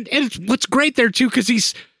 And what's great there too,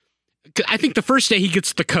 because I think the first day he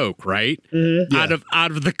gets the Coke, right? Out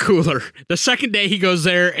of the cooler. The second day he goes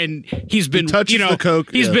there and he's been touches the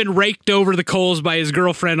Coke, He's yeah. been raked over the coals by his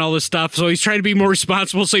girlfriend, all this stuff. So he's trying to be more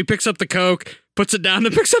responsible. So he picks up the Coke, puts it down,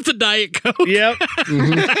 and picks up the Diet Coke. Yep.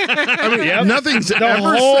 I mean, nothing's The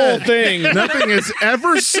ever whole said. thing. Nothing is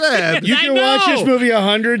ever said. You I can watch know. this movie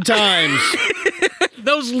 100 times.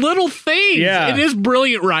 Those little things. Yeah. It is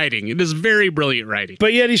brilliant writing. It is very brilliant writing.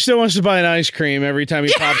 But yet he still wants to buy an ice cream every time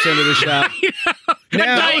he pops into the shop. A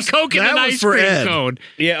Now, Diet Coke and that an was ice for cream Ed. cone.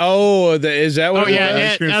 yeah. Oh, is that what? Oh it yeah, was?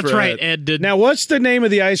 ice Ed, cream that's for right. Ed. Ed did. Now, what's the name of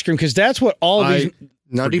the ice cream? Because that's what all these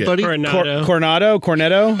Nutty Forget. Buddy? Coronado.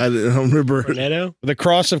 Cornetto, I don't remember. Cornetto. the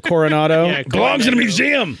cross of Coronado Yeah, belongs in a Cornetto.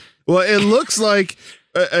 museum. Well, it looks like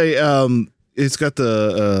it's got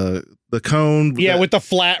the cone. Yeah, that- with the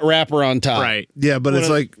flat wrapper on top. Right. yeah, but it's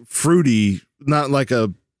like fruity, not like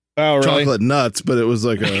a Oh, really? chocolate nuts, but it was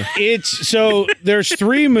like a It's so there's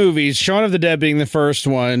 3 movies. Shaun of the Dead being the first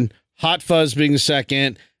one, Hot Fuzz being the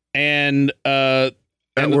second, and at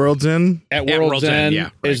World's End. At World's End yeah,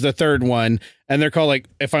 is the third one, and they're called, like,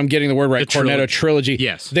 if I'm getting the word right, The Cornetto Trilogy.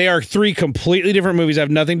 Yes. They are 3 completely different movies,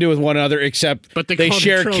 have nothing to do with one another, except But they they call it a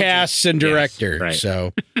share trilogy. casts and Yes, director. right.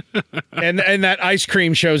 So, and that ice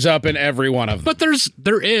cream shows up in every one of them. But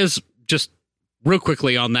there is just real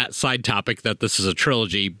quickly on that side topic that this is a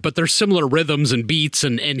trilogy, but there's similar rhythms and beats,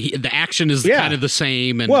 and the action is Yeah. kind of the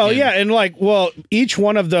same. And, Well, and- yeah, and each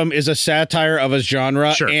one of them is a satire of a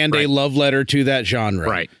genre Sure, and a right. love letter to that genre.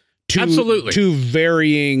 right. To, Absolutely. To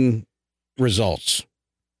varying results.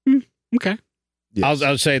 Okay. Yes.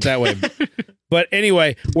 I'll say it that way. But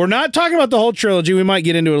anyway, we're not talking about the whole trilogy. We might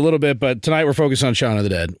get into it a little bit, but tonight we're focused on Shaun of the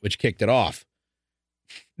Dead, which kicked it off.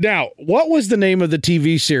 Now, what was the name of the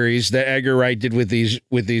TV series that Edgar Wright did with these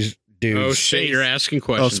dudes? Oh shit, you're asking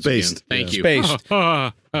questions. Spaced. Again. Thank you.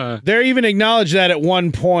 Spaced. They even acknowledged that at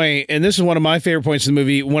one point, and this is one of my favorite points in the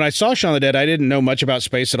movie. When I saw Shaun of the Dead, I didn't know much about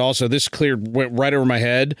space at all, so this went right over my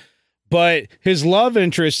head. But his love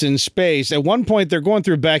interest in space, at one point they're going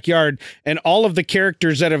through a backyard and all of the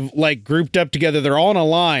characters that have like grouped up together, they're all in a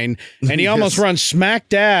line, and he almost runs smack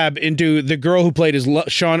dab into the girl who played his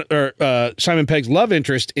Simon Pegg's love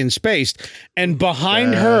interest in Spaced. And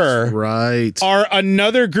behind her are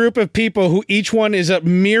another group of people who each one is a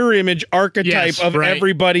mirror image archetype of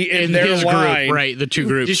everybody in their line. Group, right, the two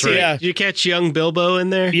groups. Did you catch young Bilbo in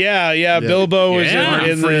there? Yeah. Bilbo was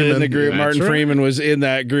in the group. Martin Freeman was in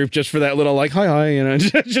that group just for that little like hi, you know,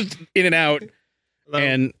 just in and out. Hello.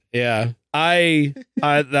 And yeah,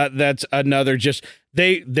 that's another just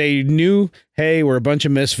they knew, hey, we're a bunch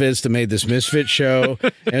of misfits that made this misfit show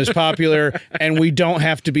and it was popular, and we don't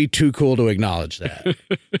have to be too cool to acknowledge that.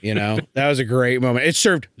 You know, that was a great moment. It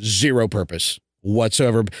served zero purpose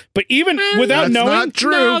whatsoever, but even without knowing, not true.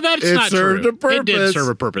 No, that's it not served true. A purpose. It did serve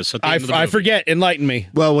a purpose. I forget. Enlighten me.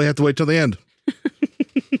 Well, we have to wait till the end.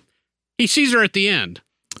 He sees her at the end.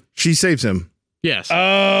 She saves him. Yes.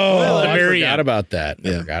 Oh, I forgot about that.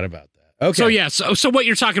 I forgot about that. Okay. So what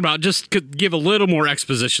you're talking about, just could give a little more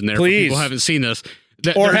exposition there. Please. For people who haven't seen this.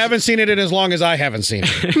 Or haven't seen it in as long as I haven't seen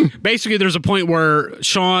it. Basically, there's a point where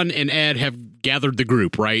Shaun and Ed have gathered the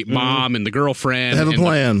group, right? Mom and the girlfriend. They have a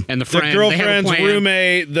plan. And the friend. The girlfriend's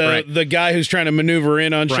roommate, the guy who's trying to maneuver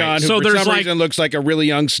in on Shaun, who for some reason looks like a really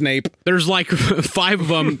young Snape. There's like 5 of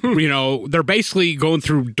them, you know, they're basically going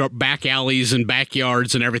through back alleys and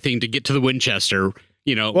backyards and everything to get to the Winchester,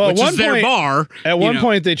 you know, which is their bar. At one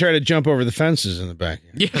point, they try to jump over the fences in the back.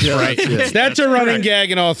 Yes, right. Yes. That's a running gag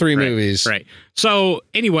in all 3 movies. Right. So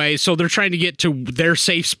anyway, they're trying to get to their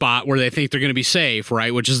safe spot where they think they're going to be safe,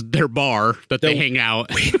 right? Which is their bar that they hang out.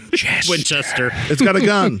 Winchester. It's got a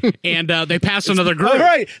gun. And they pass another group. Oh,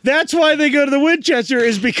 right. That's why they go to the Winchester,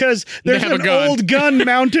 is because there's an old gun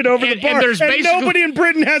mounted over the bar. And nobody in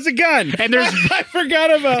Britain has a gun. And there's I forgot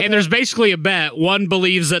about that. And there's basically a bet. One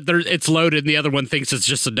believes that it's loaded, and the other one thinks it's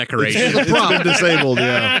just a decoration. It's a prop. Disabled,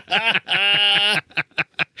 yeah.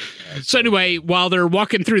 So anyway, while they're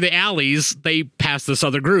walking through the alleys, they pass this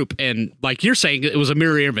other group, and like you're saying, it was a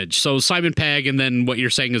mirror image. So Simon Pegg, and then what you're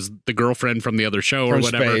saying is the girlfriend from the other show or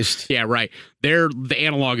whatever. Spaced. Yeah, right. They're the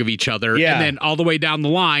analog of each other. Yeah. And then all the way down the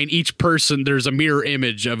line, each person, there's a mirror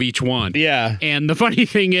image of each one. Yeah. And the funny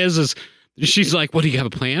thing is she's like, "What, do you have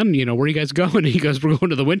a plan? You know, where are you guys going?" And he goes, "We're going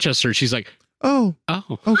to the Winchester." She's like, Oh.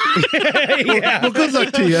 Yeah. Well, good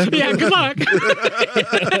luck to you. Yeah, good luck.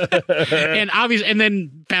 And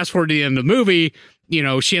then fast forward to the end of the movie, you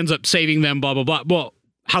know, she ends up saving them, blah, blah, blah. Well,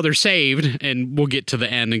 how they're saved, and we'll get to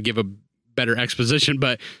the end and give a better exposition,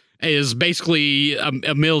 but is basically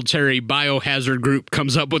a military biohazard group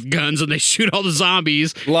comes up with guns and they shoot all the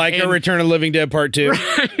zombies. Like a Return of the Living Dead Part 2.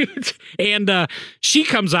 Right. And she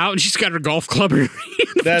comes out and she's got her golf club in her hand,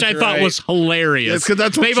 which I thought was hilarious. Yes, 'cause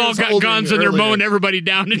that's what they've all got guns and they're mowing everybody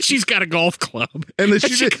down, and she's got a golf club. And then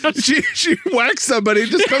she whacks somebody,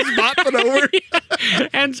 just comes bopping over.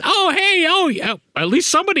 And at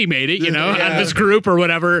least somebody made it, you know, out of this group or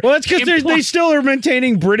whatever. Well, that's because they still are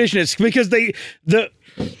maintaining Britishness, because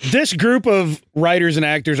this group of writers and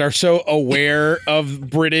actors are so aware of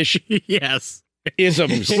British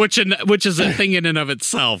isms, which is a thing in and of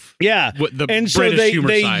itself. Yeah, and so British they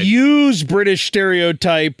humor side. use British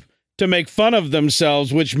stereotype to make fun of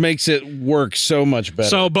themselves, which makes it work so much better.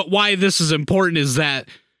 So, but why this is important is that,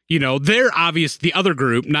 you know, they're obvious. The other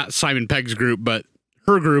group, not Simon Pegg's group, but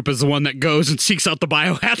her group is the one that goes and seeks out the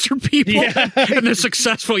biohazard people, and they're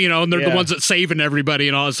successful, you know, and they're the ones that saving everybody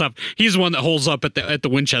and all that stuff. He's the one that holds up at the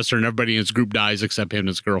Winchester, and everybody in his group dies except him and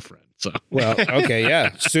his girlfriend. So, well, okay,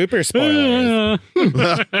 yeah, super spoiler.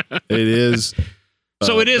 It is.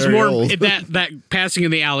 So it is more old. that passing in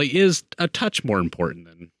the alley is a touch more important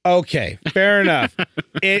than. Okay, fair enough.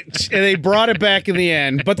 They brought it back in the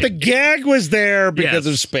end, but the gag was there because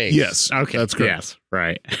of space. Yes. Okay. That's correct. Yes.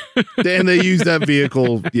 Right. And they use that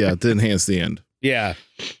vehicle, to enhance the end. Yeah.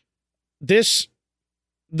 The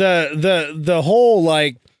whole,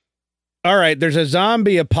 like, all right, there's a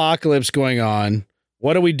zombie apocalypse going on.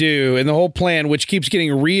 What do we do? And the whole plan, which keeps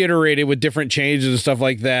getting reiterated with different changes and stuff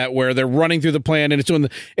like that, where they're running through the plan and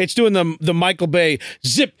it's doing the Michael Bay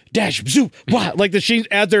zip dash zoop, blah, like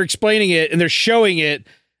as they're explaining it and they're showing it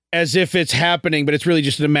as if it's happening, but it's really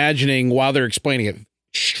just an imagining while they're explaining it.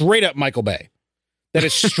 Straight up Michael Bay. That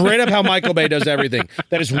is straight up how Michael Bay does everything.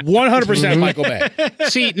 That is 100% Michael Bay.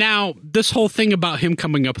 See, now, this whole thing about him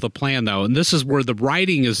coming up with a plan, though, and this is where the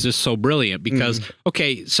writing is just so brilliant because,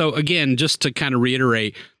 okay, so again, just to kind of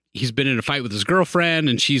reiterate, he's been in a fight with his girlfriend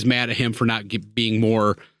and she's mad at him for not being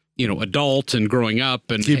more, adult and growing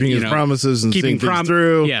up and keeping his promises and seeing things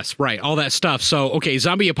through. Yes, right. All that stuff. So, okay,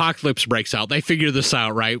 zombie apocalypse breaks out. They figure this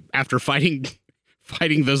out, right? After fighting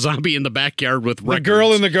the zombie in the backyard with records. The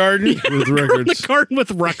girl in the garden with records. In the garden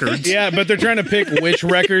with records. Yeah, but they're trying to pick which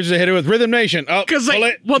records to hit it with. Rhythm Nation. Oh, that's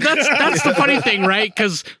the funny thing, right?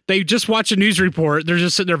 Because they just watch a news report. They're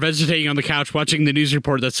just sitting there vegetating on the couch watching the news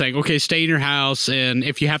report that's saying, okay, stay in your house, and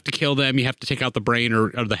if you have to kill them, you have to take out the brain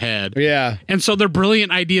or the head. Yeah. And so their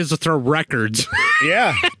brilliant idea is to throw records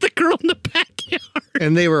yeah. at the girl in the backyard.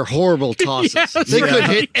 And they were horrible tosses. Yes, they could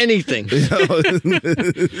hit anything.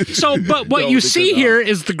 So, but what you see here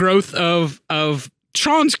is the growth of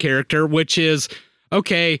Sean's character, which is,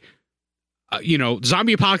 okay,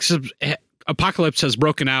 zombie apocalypse has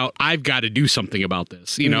broken out. I've got to do something about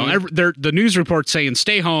this. The news report's saying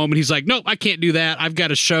stay home, and he's like, nope, I can't do that. I've got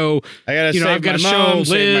to show. I've got to show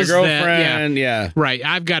Liz, my girlfriend. Yeah, right.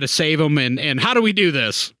 I've got to save him. And how do we do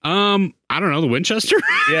this? I don't know, the Winchester.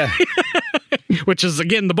 Yeah. Which is,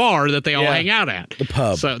 again, the bar that they all hang out at. The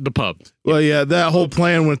pub. So, the pub. Well, yeah, that whole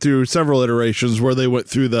plan went through several iterations where they went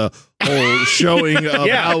through the whole showing of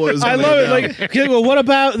how it was. I love it. Like, okay, well, what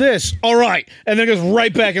about this? All right. And then it goes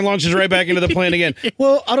right back and launches right back into the plan again.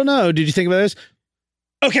 Well, I don't know. Did you think about this?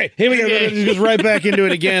 Okay, here we go. It goes right back into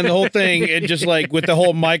it again. The whole thing, it just like with the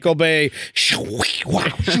whole Michael Bay.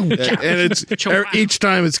 And it's each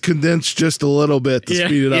time it's condensed just a little bit to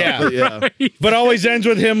speed it up. Yeah. But always ends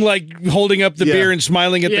with him like holding up the beer and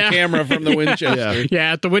smiling at the camera from the Winchester.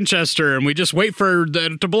 Yeah, at the Winchester, and we just wait for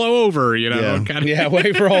to blow over.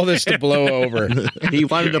 Wait for all this to blow over. He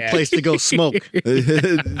wanted a place to go smoke.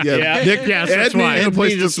 Nick, that's why. A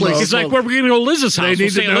place to smoke. He's like, where are we going to go? Liz's house.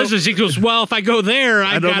 We'll say Liz's. He goes, well, if I go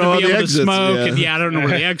there, I've got to be able to smoke. And I don't know where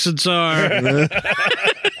the exits are.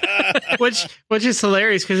 Which is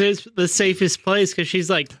hilarious because it's the safest place because she's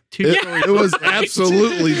like it was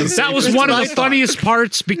absolutely the safest. That was one of the funniest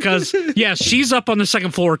parts because she's up on the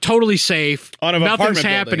second floor, totally safe. Nothing's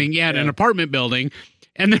happening. In an apartment building.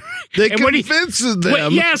 And convinces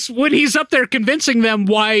them. When he's up there convincing them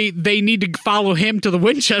why they need to follow him to the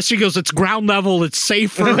Winchester, he goes, "It's ground level. It's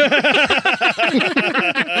safer."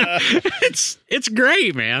 It's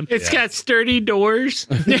great, man. It's got sturdy doors.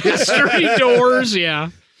 Sturdy doors. Yeah.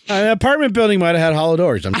 An apartment building might have had hollow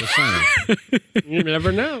doors. I'm just saying. You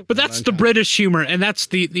never know. But that's the British humor, and that's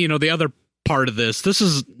the the other part of this. This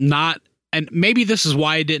is not, and maybe this is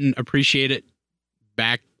why I didn't appreciate it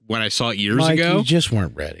back when I saw it years ago. You just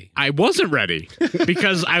weren't ready. I wasn't ready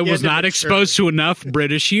because I was not exposed to enough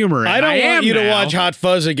British humor. I don't want you to watch Hot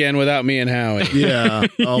Fuzz again without me and Howie. Yeah.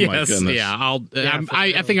 Oh my goodness. Yeah.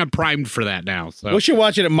 I think I'm primed for that now. So we should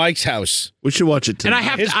watch it at Mike's house. We should watch it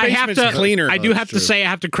tonight. And I have to cleaner. I do have to say I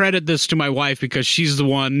have to credit this to my wife because she's the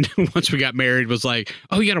one once we got married was like,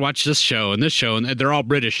 oh, you got to watch this show and they're all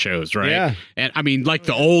British shows, right? Yeah. And I mean like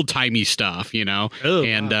the old timey stuff, Oh,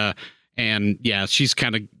 and she's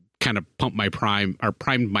kind of pumped my prime or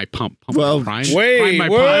primed my pump. Well, prime. Wait, my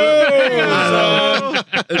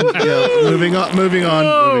moving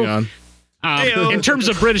on. In terms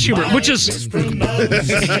of British humor, which is I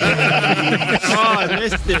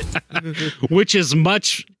missed it. Which is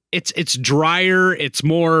much. It's drier. It's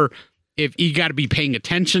more. If you got to be paying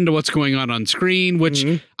attention to what's going on screen, which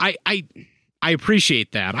I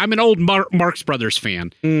appreciate that. I'm an old Marx Brothers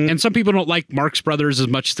fan, and some people don't like Marx Brothers as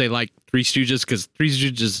much as they like Three Stooges because Three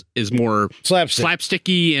Stooges is more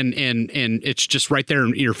slapsticky and it's just right there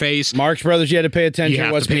in your face. Marx Brothers, you had to pay attention. You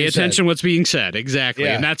have to pay attention to what's being said, exactly,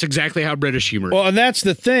 and that's exactly how British humor is. Well, and that's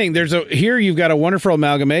the thing. Here you've got a wonderful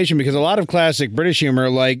amalgamation because a lot of classic British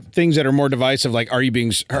humor, like things that are more divisive, like are you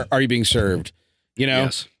being served?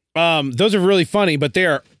 Yes. Those are really funny, but they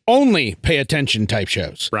are only pay attention type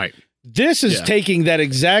shows, right? This is taking that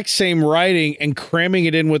exact same writing and cramming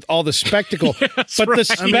it in with all the spectacle. But the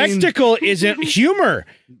spectacle isn't humor.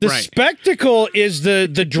 The spectacle is the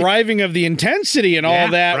driving of the intensity and all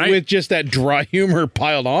that with just that dry humor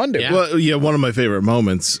piled onto it. Well, one of my favorite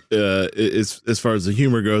moments is as far as the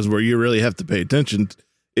humor goes where you really have to pay attention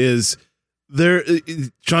is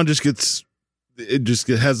Sean just gets... It just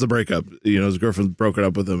has the breakup. His girlfriend's broken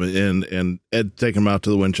up with him, and Ed taking him out to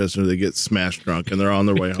the Winchester. They get smashed drunk, and they're on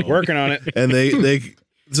their way home, working on it. And they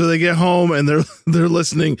get home, and they're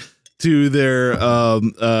listening to their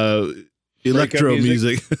electro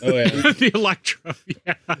music. Oh yeah, the electro.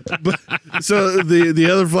 Yeah. So the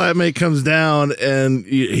other flatmate comes down, and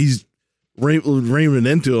he's ramming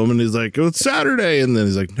into him, and he's like, "Oh, it's Saturday," and then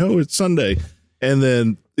he's like, "No, it's Sunday," and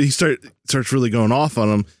then he starts really going off on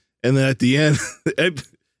him, and then at the end,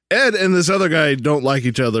 Ed and this other guy don't like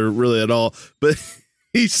each other really at all, but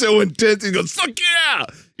he's so intense. He goes, "Fuck yeah!"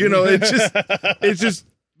 It's just,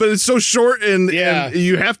 but it's so short, and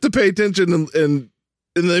you have to pay attention, and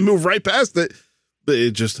they move right past it. But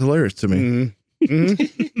it's just hilarious to me. Mm-hmm.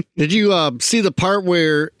 Mm-hmm. Did you see the part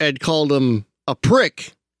where Ed called him a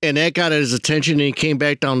prick, and Ed got his attention, and he came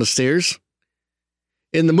back down the stairs?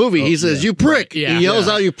 In the movie, he says, "You prick." Yeah. He yells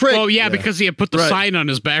out, "You prick." Oh, yeah, because he had put the sign on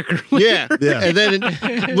his back earlier. Yeah. And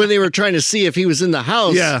then when they were trying to see if he was in the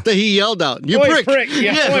house, he yelled out, "You Oi, prick."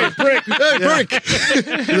 Yeah. Oi, prick. Hey, prick.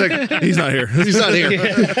 He's like, "He's not here. He's not here."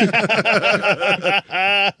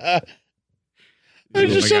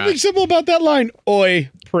 There's just something simple about that line. Oi,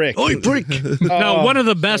 prick. Oi, prick. Now, one of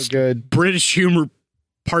the best good. British humor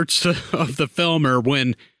parts of the film are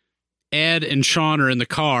when Ed and Sean are in the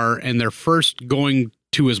car and they're first going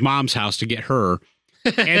to his mom's house to get her.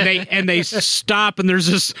 And they stop, and there's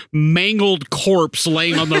this mangled corpse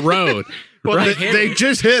laying on the road. Well, right? they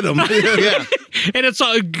just hit him. Yeah. And it's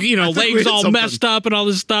all, legs all messed up and all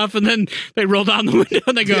this stuff. And then they roll down the window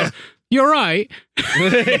and they go, "You're right."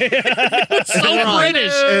 It's so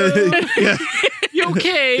British. You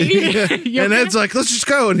okay? And Ed's like, "Let's just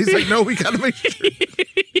go." And he's like, "No, we got to make sure."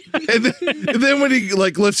 And then when he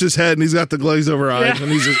lifts his head and he's got the glaze over eyes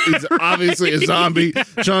and he's obviously a zombie,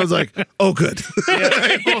 Sean's like, "Oh, good."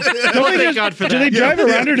 Thank God for that. Do they drive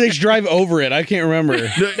around or do they just drive over it? I can't remember.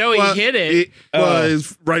 No, he hit it.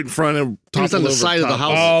 He's right in front of him. He was on the side of the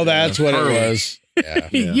house. Oh, that's what it was. Yeah.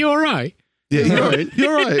 You're right. Yeah, you're right.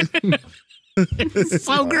 You're right.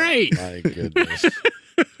 So great. My goodness.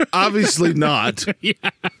 Obviously not. Yeah.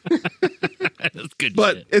 That's good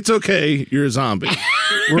But shit. it's okay. You're a zombie.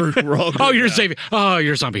 We're all good. Oh, you're saving. Oh,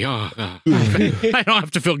 you're a zombie. I don't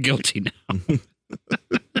have to feel guilty now.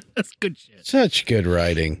 That's good shit. Such good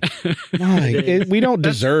writing. We don't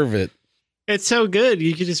deserve it. It's so good.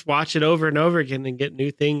 You could just watch it over and over again and get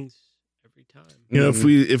new things every time.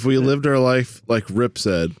 If we lived our life like Rip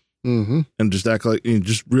said, and just act like,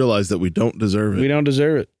 just realize that we don't deserve it. We don't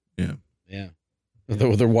deserve it. Yeah. Yeah.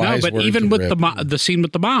 The wise but words even of with Rip. the scene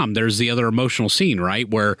with the mom, there's the other emotional scene, right?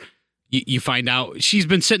 Where you find out she's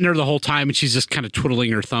been sitting there the whole time and she's just kind of twiddling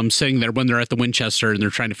her thumbs, sitting there when they're at the Winchester and they're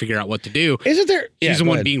trying to figure out what to do. Isn't there? She's the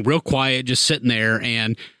one being real quiet, just sitting there.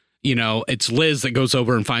 And, it's Liz that goes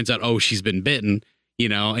over and finds out, oh, she's been bitten,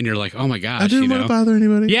 and you're like, oh my gosh. I didn't want to bother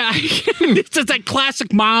anybody. Yeah. It's just that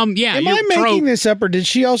classic mom. Yeah. Am I making this up, or did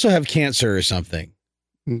she also have cancer or something?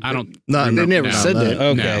 I don't. They never said that.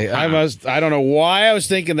 Okay, No. I don't know why I was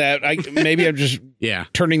thinking that. Maybe I'm just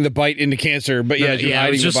turning the bite into cancer. But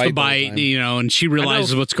it was just the bite, and she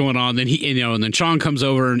realizes what's going on. Then and then Sean comes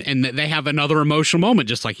over and they have another emotional moment,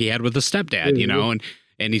 just like he had with the stepdad,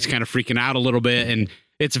 and he's kind of freaking out a little bit, and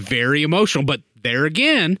it's very emotional. But there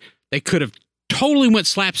again, they could have totally went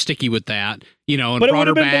slapsticky with that, and but brought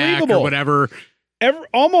her back believable. or whatever.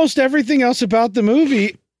 Almost everything else about the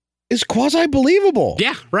movie is quasi believable.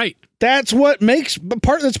 Yeah, right. That's what makes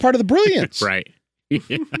that's part of the brilliance. Right.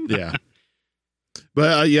 Yeah.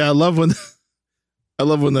 But I love when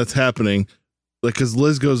that's happening, like, because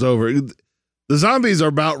Liz goes over. The zombies are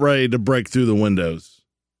about ready to break through the windows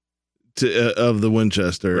of the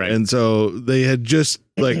Winchester, Right. and so they had just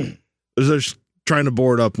they're just trying to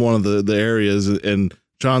board up one of the areas, and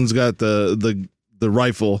Sean's got the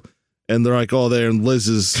rifle, and they're like all there, and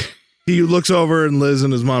he looks over, and Liz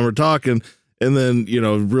and his mom are talking, and then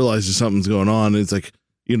realizes something's going on, and it's like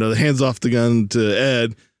hands off the gun to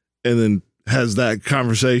Ed, and then has that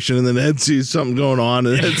conversation, and then Ed sees something going on,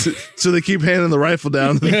 and so they keep handing the rifle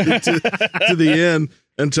down to the end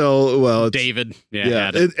until it's David.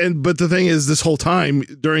 But the thing is, this whole time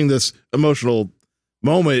during this emotional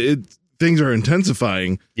moment, things are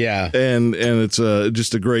intensifying. Yeah, and it's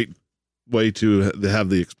just a great way to have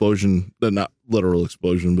the explosion, not literal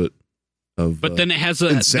explosion, but then it has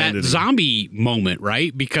that zombie moment,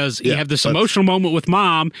 right? Because you have this emotional moment with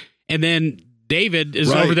mom, and then David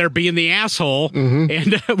is over there being the asshole,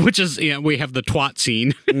 and which is we have the twat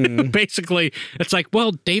scene. Basically, it's like,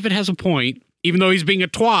 well, David has a point, even though he's being a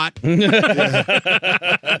twat.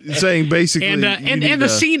 Saying basically, and the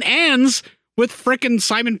scene ends with frickin'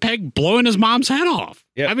 Simon Pegg blowing his mom's head off.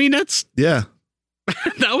 Yep. I mean, that's that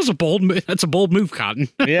was a bold move. That's a bold move, Cotton.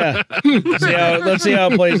 Yeah. Let's see how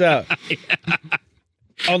it plays out. Yeah.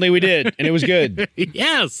 Only we did, and it was good.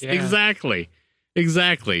 Yes, exactly.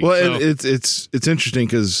 Well, it's interesting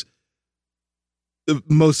because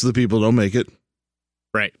most of the people don't make it,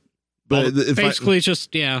 right? But if basically, it's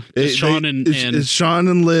just Sean it's Sean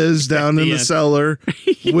and Liz down in the cellar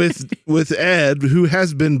with Ed, who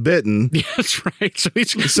has been bitten. Yeah, that's right.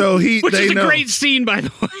 Which They is a know. great scene, by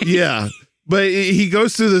the way. Yeah. But he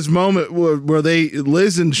goes through this moment where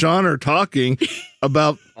Liz and Sean are talking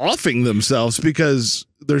about offing themselves because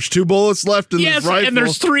there's 2 bullets left in this rifle. And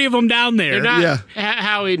there's 3 of them down there. They're not,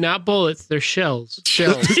 Howie, not bullets. They're shells.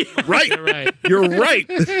 Right. You're right. You're right.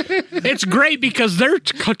 It's great because they're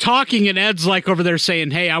talking and Ed's like over there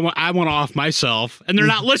saying, hey, I want to off myself. And they're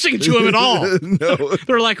not listening to him at all. No.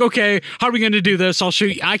 They're like, okay, how are we going to do this? I'll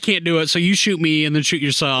shoot you. I can't do it. So you shoot me and then shoot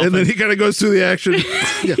yourself. And then he kind of goes through the action.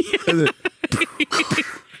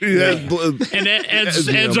 And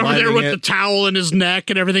Ed's over there with the towel in his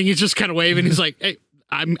neck and everything. He's just kind of waving. He's like, hey,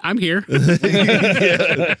 I'm here.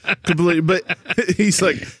 Yeah, completely. But he's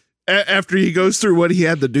like, after he goes through what he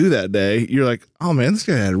had to do that day, you're like, oh man, this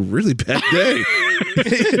guy had a really bad day.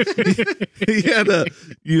 He had to,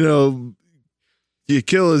 you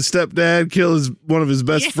kill his stepdad, kill one of his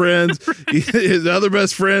best friends, his other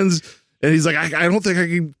best friends, and he's like, I don't think I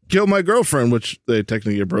can kill my girlfriend, which they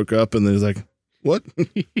technically broke up, and then he's like, what?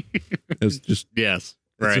 It's just yes.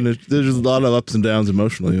 Right. There's a lot of ups and downs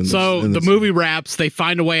emotionally. The movie wraps. They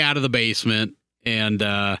find a way out of the basement, and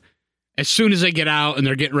as soon as they get out and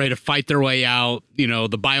they're getting ready to fight their way out, the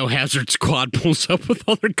biohazard squad pulls up with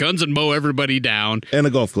all their guns and mow everybody down. And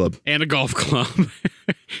a golf club.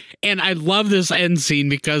 And I love this end scene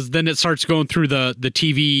because then it starts going through the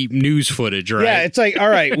TV news footage, right? Yeah, it's like, all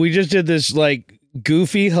right, we just did this like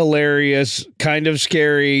goofy, hilarious, kind of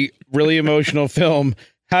scary, really emotional film.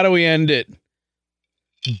 How do we end it?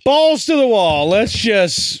 Balls to the wall. Let's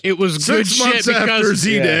just. It was good 6 shit months after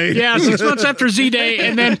Z-Day. Yeah, 6 months after Z-Day,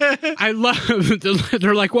 and then I love.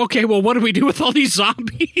 They're like, well, okay, well, what do we do with all these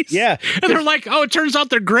zombies? Yeah, and they're like, oh, it turns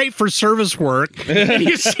out they're great for service work. And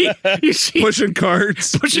you see pushing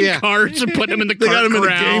carts, carts, and putting them in the they cart got him in a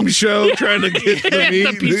corral. game show trying to get the meat,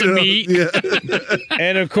 the piece of meat. Yeah.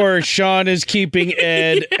 And of course, Sean is keeping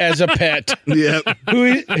Ed as a pet. Yeah,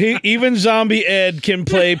 even zombie Ed can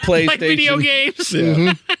play PlayStation, like video games. Yeah.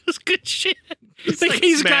 That's good shit. It's like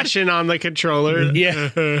he's smashing on the controller. Yeah,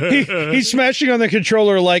 he's smashing on the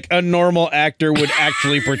controller like a normal actor would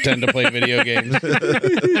actually pretend to play video games.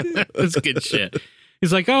 That's good shit.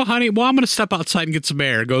 He's like, oh, honey, well, I'm going to step outside and get some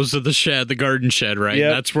air. Goes to the shed, the garden shed, right?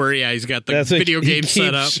 Yep. That's where, he's got the video game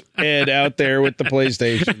set up. Ed out there with the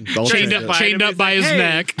PlayStation. chained up by his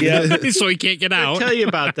neck. Yeah. So he can't get out. I'll tell you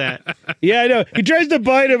about that. Yeah, I know. He tries to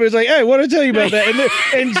bite him. He's like, hey, what did I tell you about that?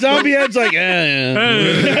 And Zombie Ed's like, I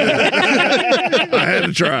had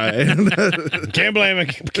to try. Can't blame a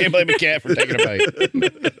cat for taking a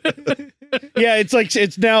bite. Yeah, it's like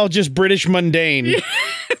it's now just British mundane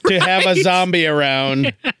to have a zombie around.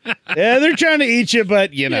 Yeah, they're trying to eat you,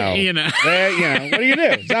 but what are you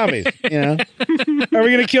gonna do? Zombies. Are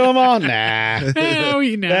we gonna kill them all? Nah.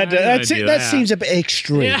 That seems a bit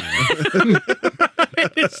extreme. Yeah.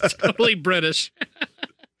 It's totally British.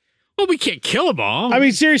 Well, we can't kill them all. I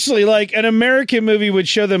mean, seriously, like an American movie would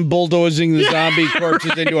show them bulldozing the zombie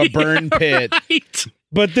corpses into a burn pit. Right.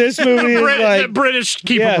 But this movie is like the British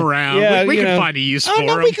keep them around. Yeah, we can find a use for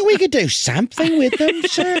them. We could do something with them,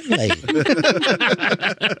 certainly.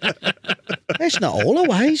 That's not all a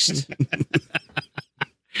waste.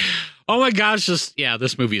 Oh my gosh!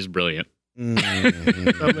 This movie is brilliant. So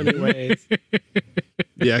many ways.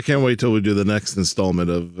 Yeah, I can't wait till we do the next installment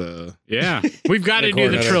of. We've got to do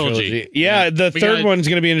the trilogy. Yeah, the third one's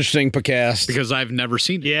going to be interesting, Pacast, because I've never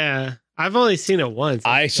seen it. Yeah. I've only seen it once.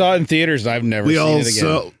 I saw it in theaters. I've never seen it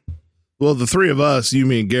again. Well, the three of us, you,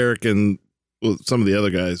 me, and Garrick, and some of the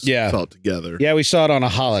other guys, saw it together. Yeah, we saw it on a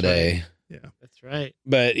holiday. That's right.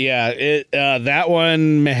 But yeah, that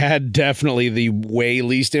one had definitely the way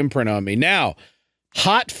least imprint on me. Now,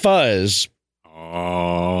 Hot Fuzz.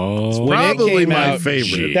 Oh, probably my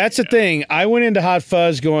favorite. That's the thing. I went into Hot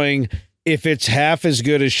Fuzz going, if it's half as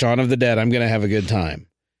good as Shaun of the Dead, I'm going to have a good time.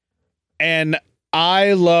 And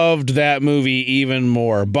I loved that movie even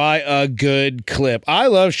more by a good clip. I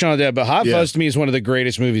love Shaun of the Dead, but Hot Fuzz to me is one of the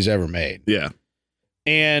greatest movies ever made. Yeah.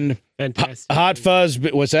 And fantastic. Hot Fuzz,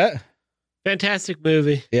 what's that? Fantastic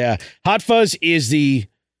movie. Yeah. Hot Fuzz is Shaun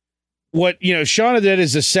of the Dead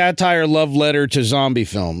is a satire love letter to zombie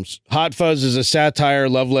films. Hot Fuzz is a satire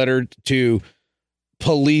love letter to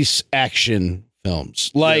police action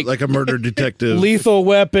films. Like a murder detective. Lethal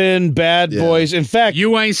Weapon, Bad Boys. In fact,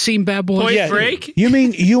 you ain't seen Bad Boys? Point Break? You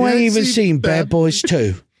mean you ain't even seen Bad Boys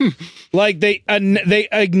 2? Like they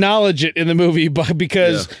acknowledge it in the movie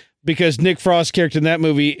because Nick Frost's character in that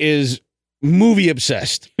movie is movie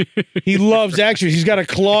obsessed. He loves action. He's got a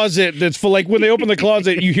closet that's full. Like when they open the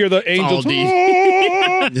closet, you hear the angels.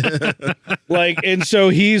 Like, and so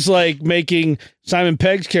he's like making Simon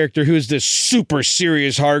Pegg's character, who is this super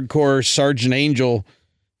serious, hardcore Sergeant Angel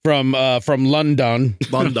from London.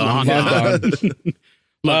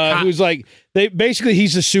 Who's like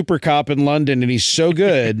he's a super cop in London, and he's so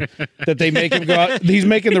good that they make him go out. He's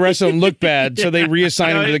making the rest of them look bad, so they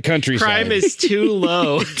reassign him to the countryside. Crime is too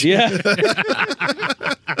low. Yeah.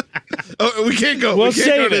 We can't go. We'll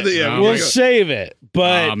save it. We'll save it.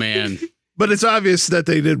 But oh man. But it's obvious that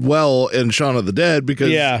they did well in Shaun of the Dead because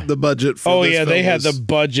the budget for this film they had the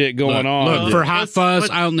budget going on. Look, for Hot Fuzz,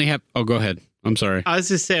 I only have go ahead. I'm sorry. I was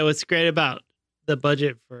just saying what's great about the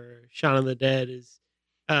budget for Shaun of the Dead is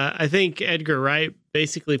I think Edgar Wright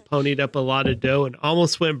basically ponied up a lot of dough and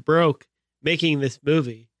almost went broke making this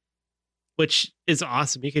movie, which is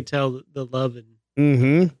awesome. You can tell the love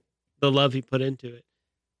and the love he put into it.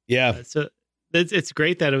 Yeah. So it's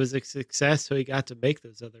great that it was a success, so he got to make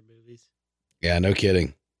those other movies. Yeah, no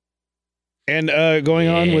kidding. And going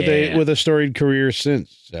on with a storied career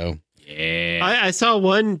since. So I saw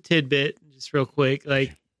one tidbit just real quick,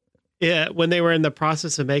 like when they were in the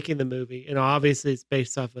process of making the movie, and obviously it's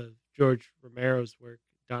based off of George Romero's work,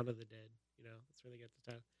 Dawn of the Dead. You know, that's where they get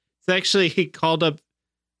the title. So actually, he called up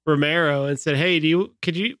Romero and said, "Hey,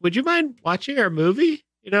 would you mind watching our movie?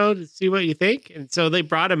 You know, to see what you think." And so they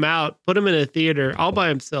brought him out, put him in a theater all by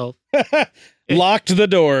himself. Locked the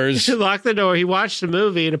doors. Locked the door. He watched the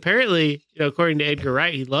movie, and apparently, according to Edgar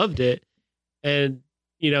Wright, he loved it, and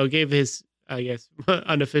gave his, I guess,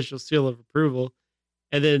 unofficial seal of approval.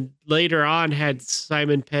 And then later on, had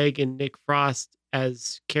Simon Pegg and Nick Frost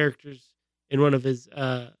as characters in one of his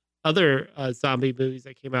other zombie movies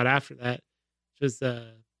that came out after that, which was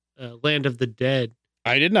Land of the Dead.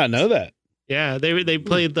 I did not know that. Yeah, they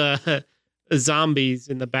played the zombies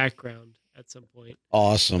in the background at some point.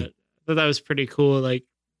 Awesome. I thought that was pretty cool. Like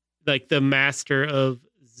the master of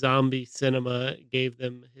zombie cinema gave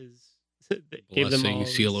them blessing,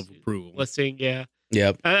 seal of approval. Blessing, yeah.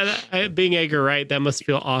 Yep. Being Edgar Wright, that must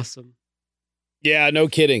feel awesome. Yeah, no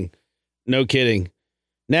kidding. No kidding.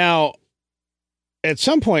 Now, at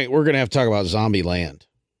some point, we're going to have to talk about Zombieland.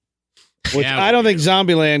 Which I don't think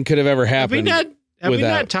Zombieland could have ever happened. Have we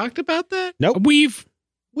not talked about that? Nope. We've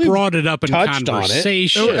brought it up in touched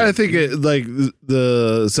conversation. On it. I think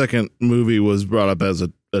the second movie was brought up as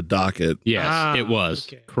a docket. Yes, it was.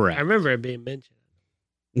 Okay. Correct. I remember it being mentioned.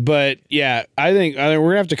 But yeah, I think we're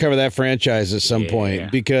going to have to cover that franchise at some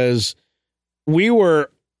point because we were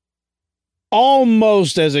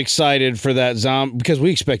almost as excited for that zombie because we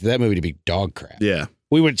expected that movie to be dog crap. Yeah.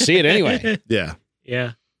 We wouldn't see it anyway. Yeah.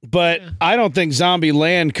 Yeah. But I don't think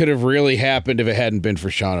Zombieland could have really happened if it hadn't been for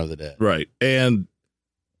Shaun of the Dead. Right. And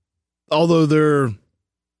although they're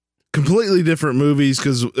completely different movies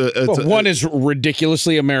because one is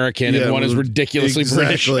ridiculously American and one is ridiculously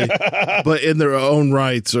British. But in their own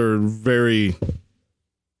rights are very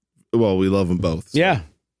well, we love them both. So.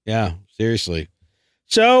 Yeah, seriously.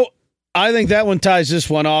 So I think that one ties this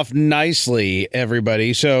one off nicely,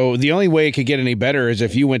 everybody. So the only way it could get any better is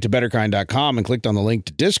if you went to betterkind.com and clicked on the link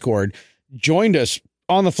to Discord, joined us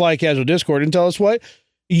on the Fly Casual Discord, and tell us what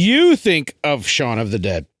you think of Shaun of the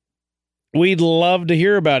Dead. We'd love to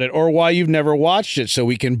hear about it, or why you've never watched it, so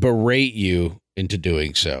we can berate you into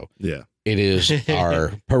doing so. Yeah. It is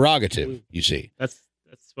our prerogative, you see. That's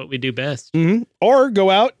what we do best. Mm-hmm. Or go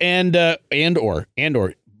out and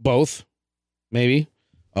both, maybe.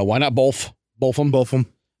 Why not both? Both them.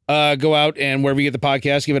 Go out and wherever you get the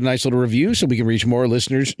podcast, give it a nice little review so we can reach more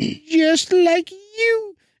listeners just like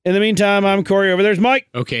you. In the meantime, I'm Corey. Over there's Mike.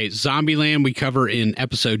 Okay, Zombieland we cover in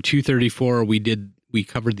episode 234. We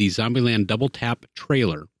covered the Zombieland Double Tap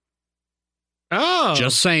trailer. Oh.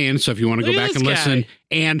 Just saying. So if you want to go back and listen.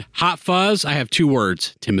 And Hot Fuzz, I have 2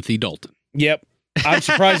 words. Timothy Dalton. Yep. I'm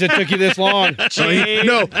surprised it took you this long.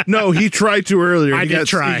 No, he tried to earlier. I did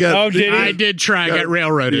try. Did he? I did try. I got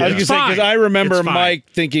railroaded. I was going to say, because I remember Mike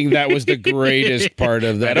thinking that was the greatest part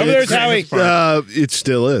of that. Over there's Howie. It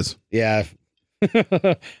still is. Yeah.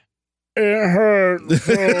 It hurt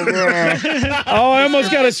so bad. I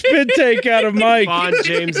almost got a spit take out of Mike.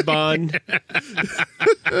 James Bond.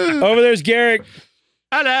 Over there's Garrick.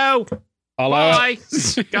 Hello. Hi,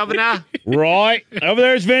 Governor. Right. Over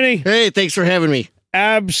there's Vinny. Hey, thanks for having me.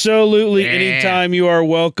 Absolutely. Anytime you are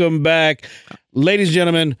welcome back. Ladies and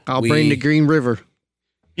gentlemen. I'll bring the Green River.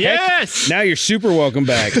 Yes. Now you're super welcome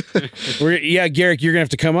back. Garrick, you're going to have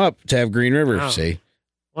to come up to have Green River, see?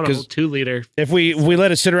 What a 2-liter. If we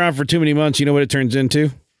let it sit around for too many months, you know what it turns into?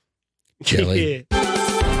 Jelly.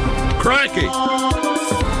 Crikey.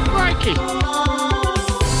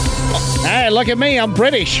 Hey, look at me. I'm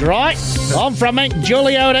British, right? I'm from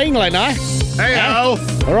Juilliard, England, eh? Hey-o.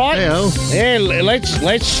 All right. Hey-o. Yeah,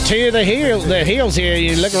 let's tear the heels here.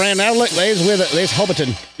 You look around now. Look, there's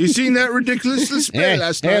Hobbiton. You seen that ridiculous spell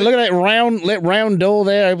last night? Yeah, look at that round door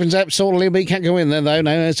there. Opens up sort of a little bit. Can't go in there, though.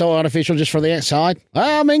 No, it's all artificial just for the outside.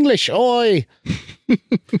 I'm English. Oi.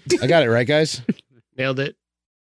 I got it right, guys. Nailed it.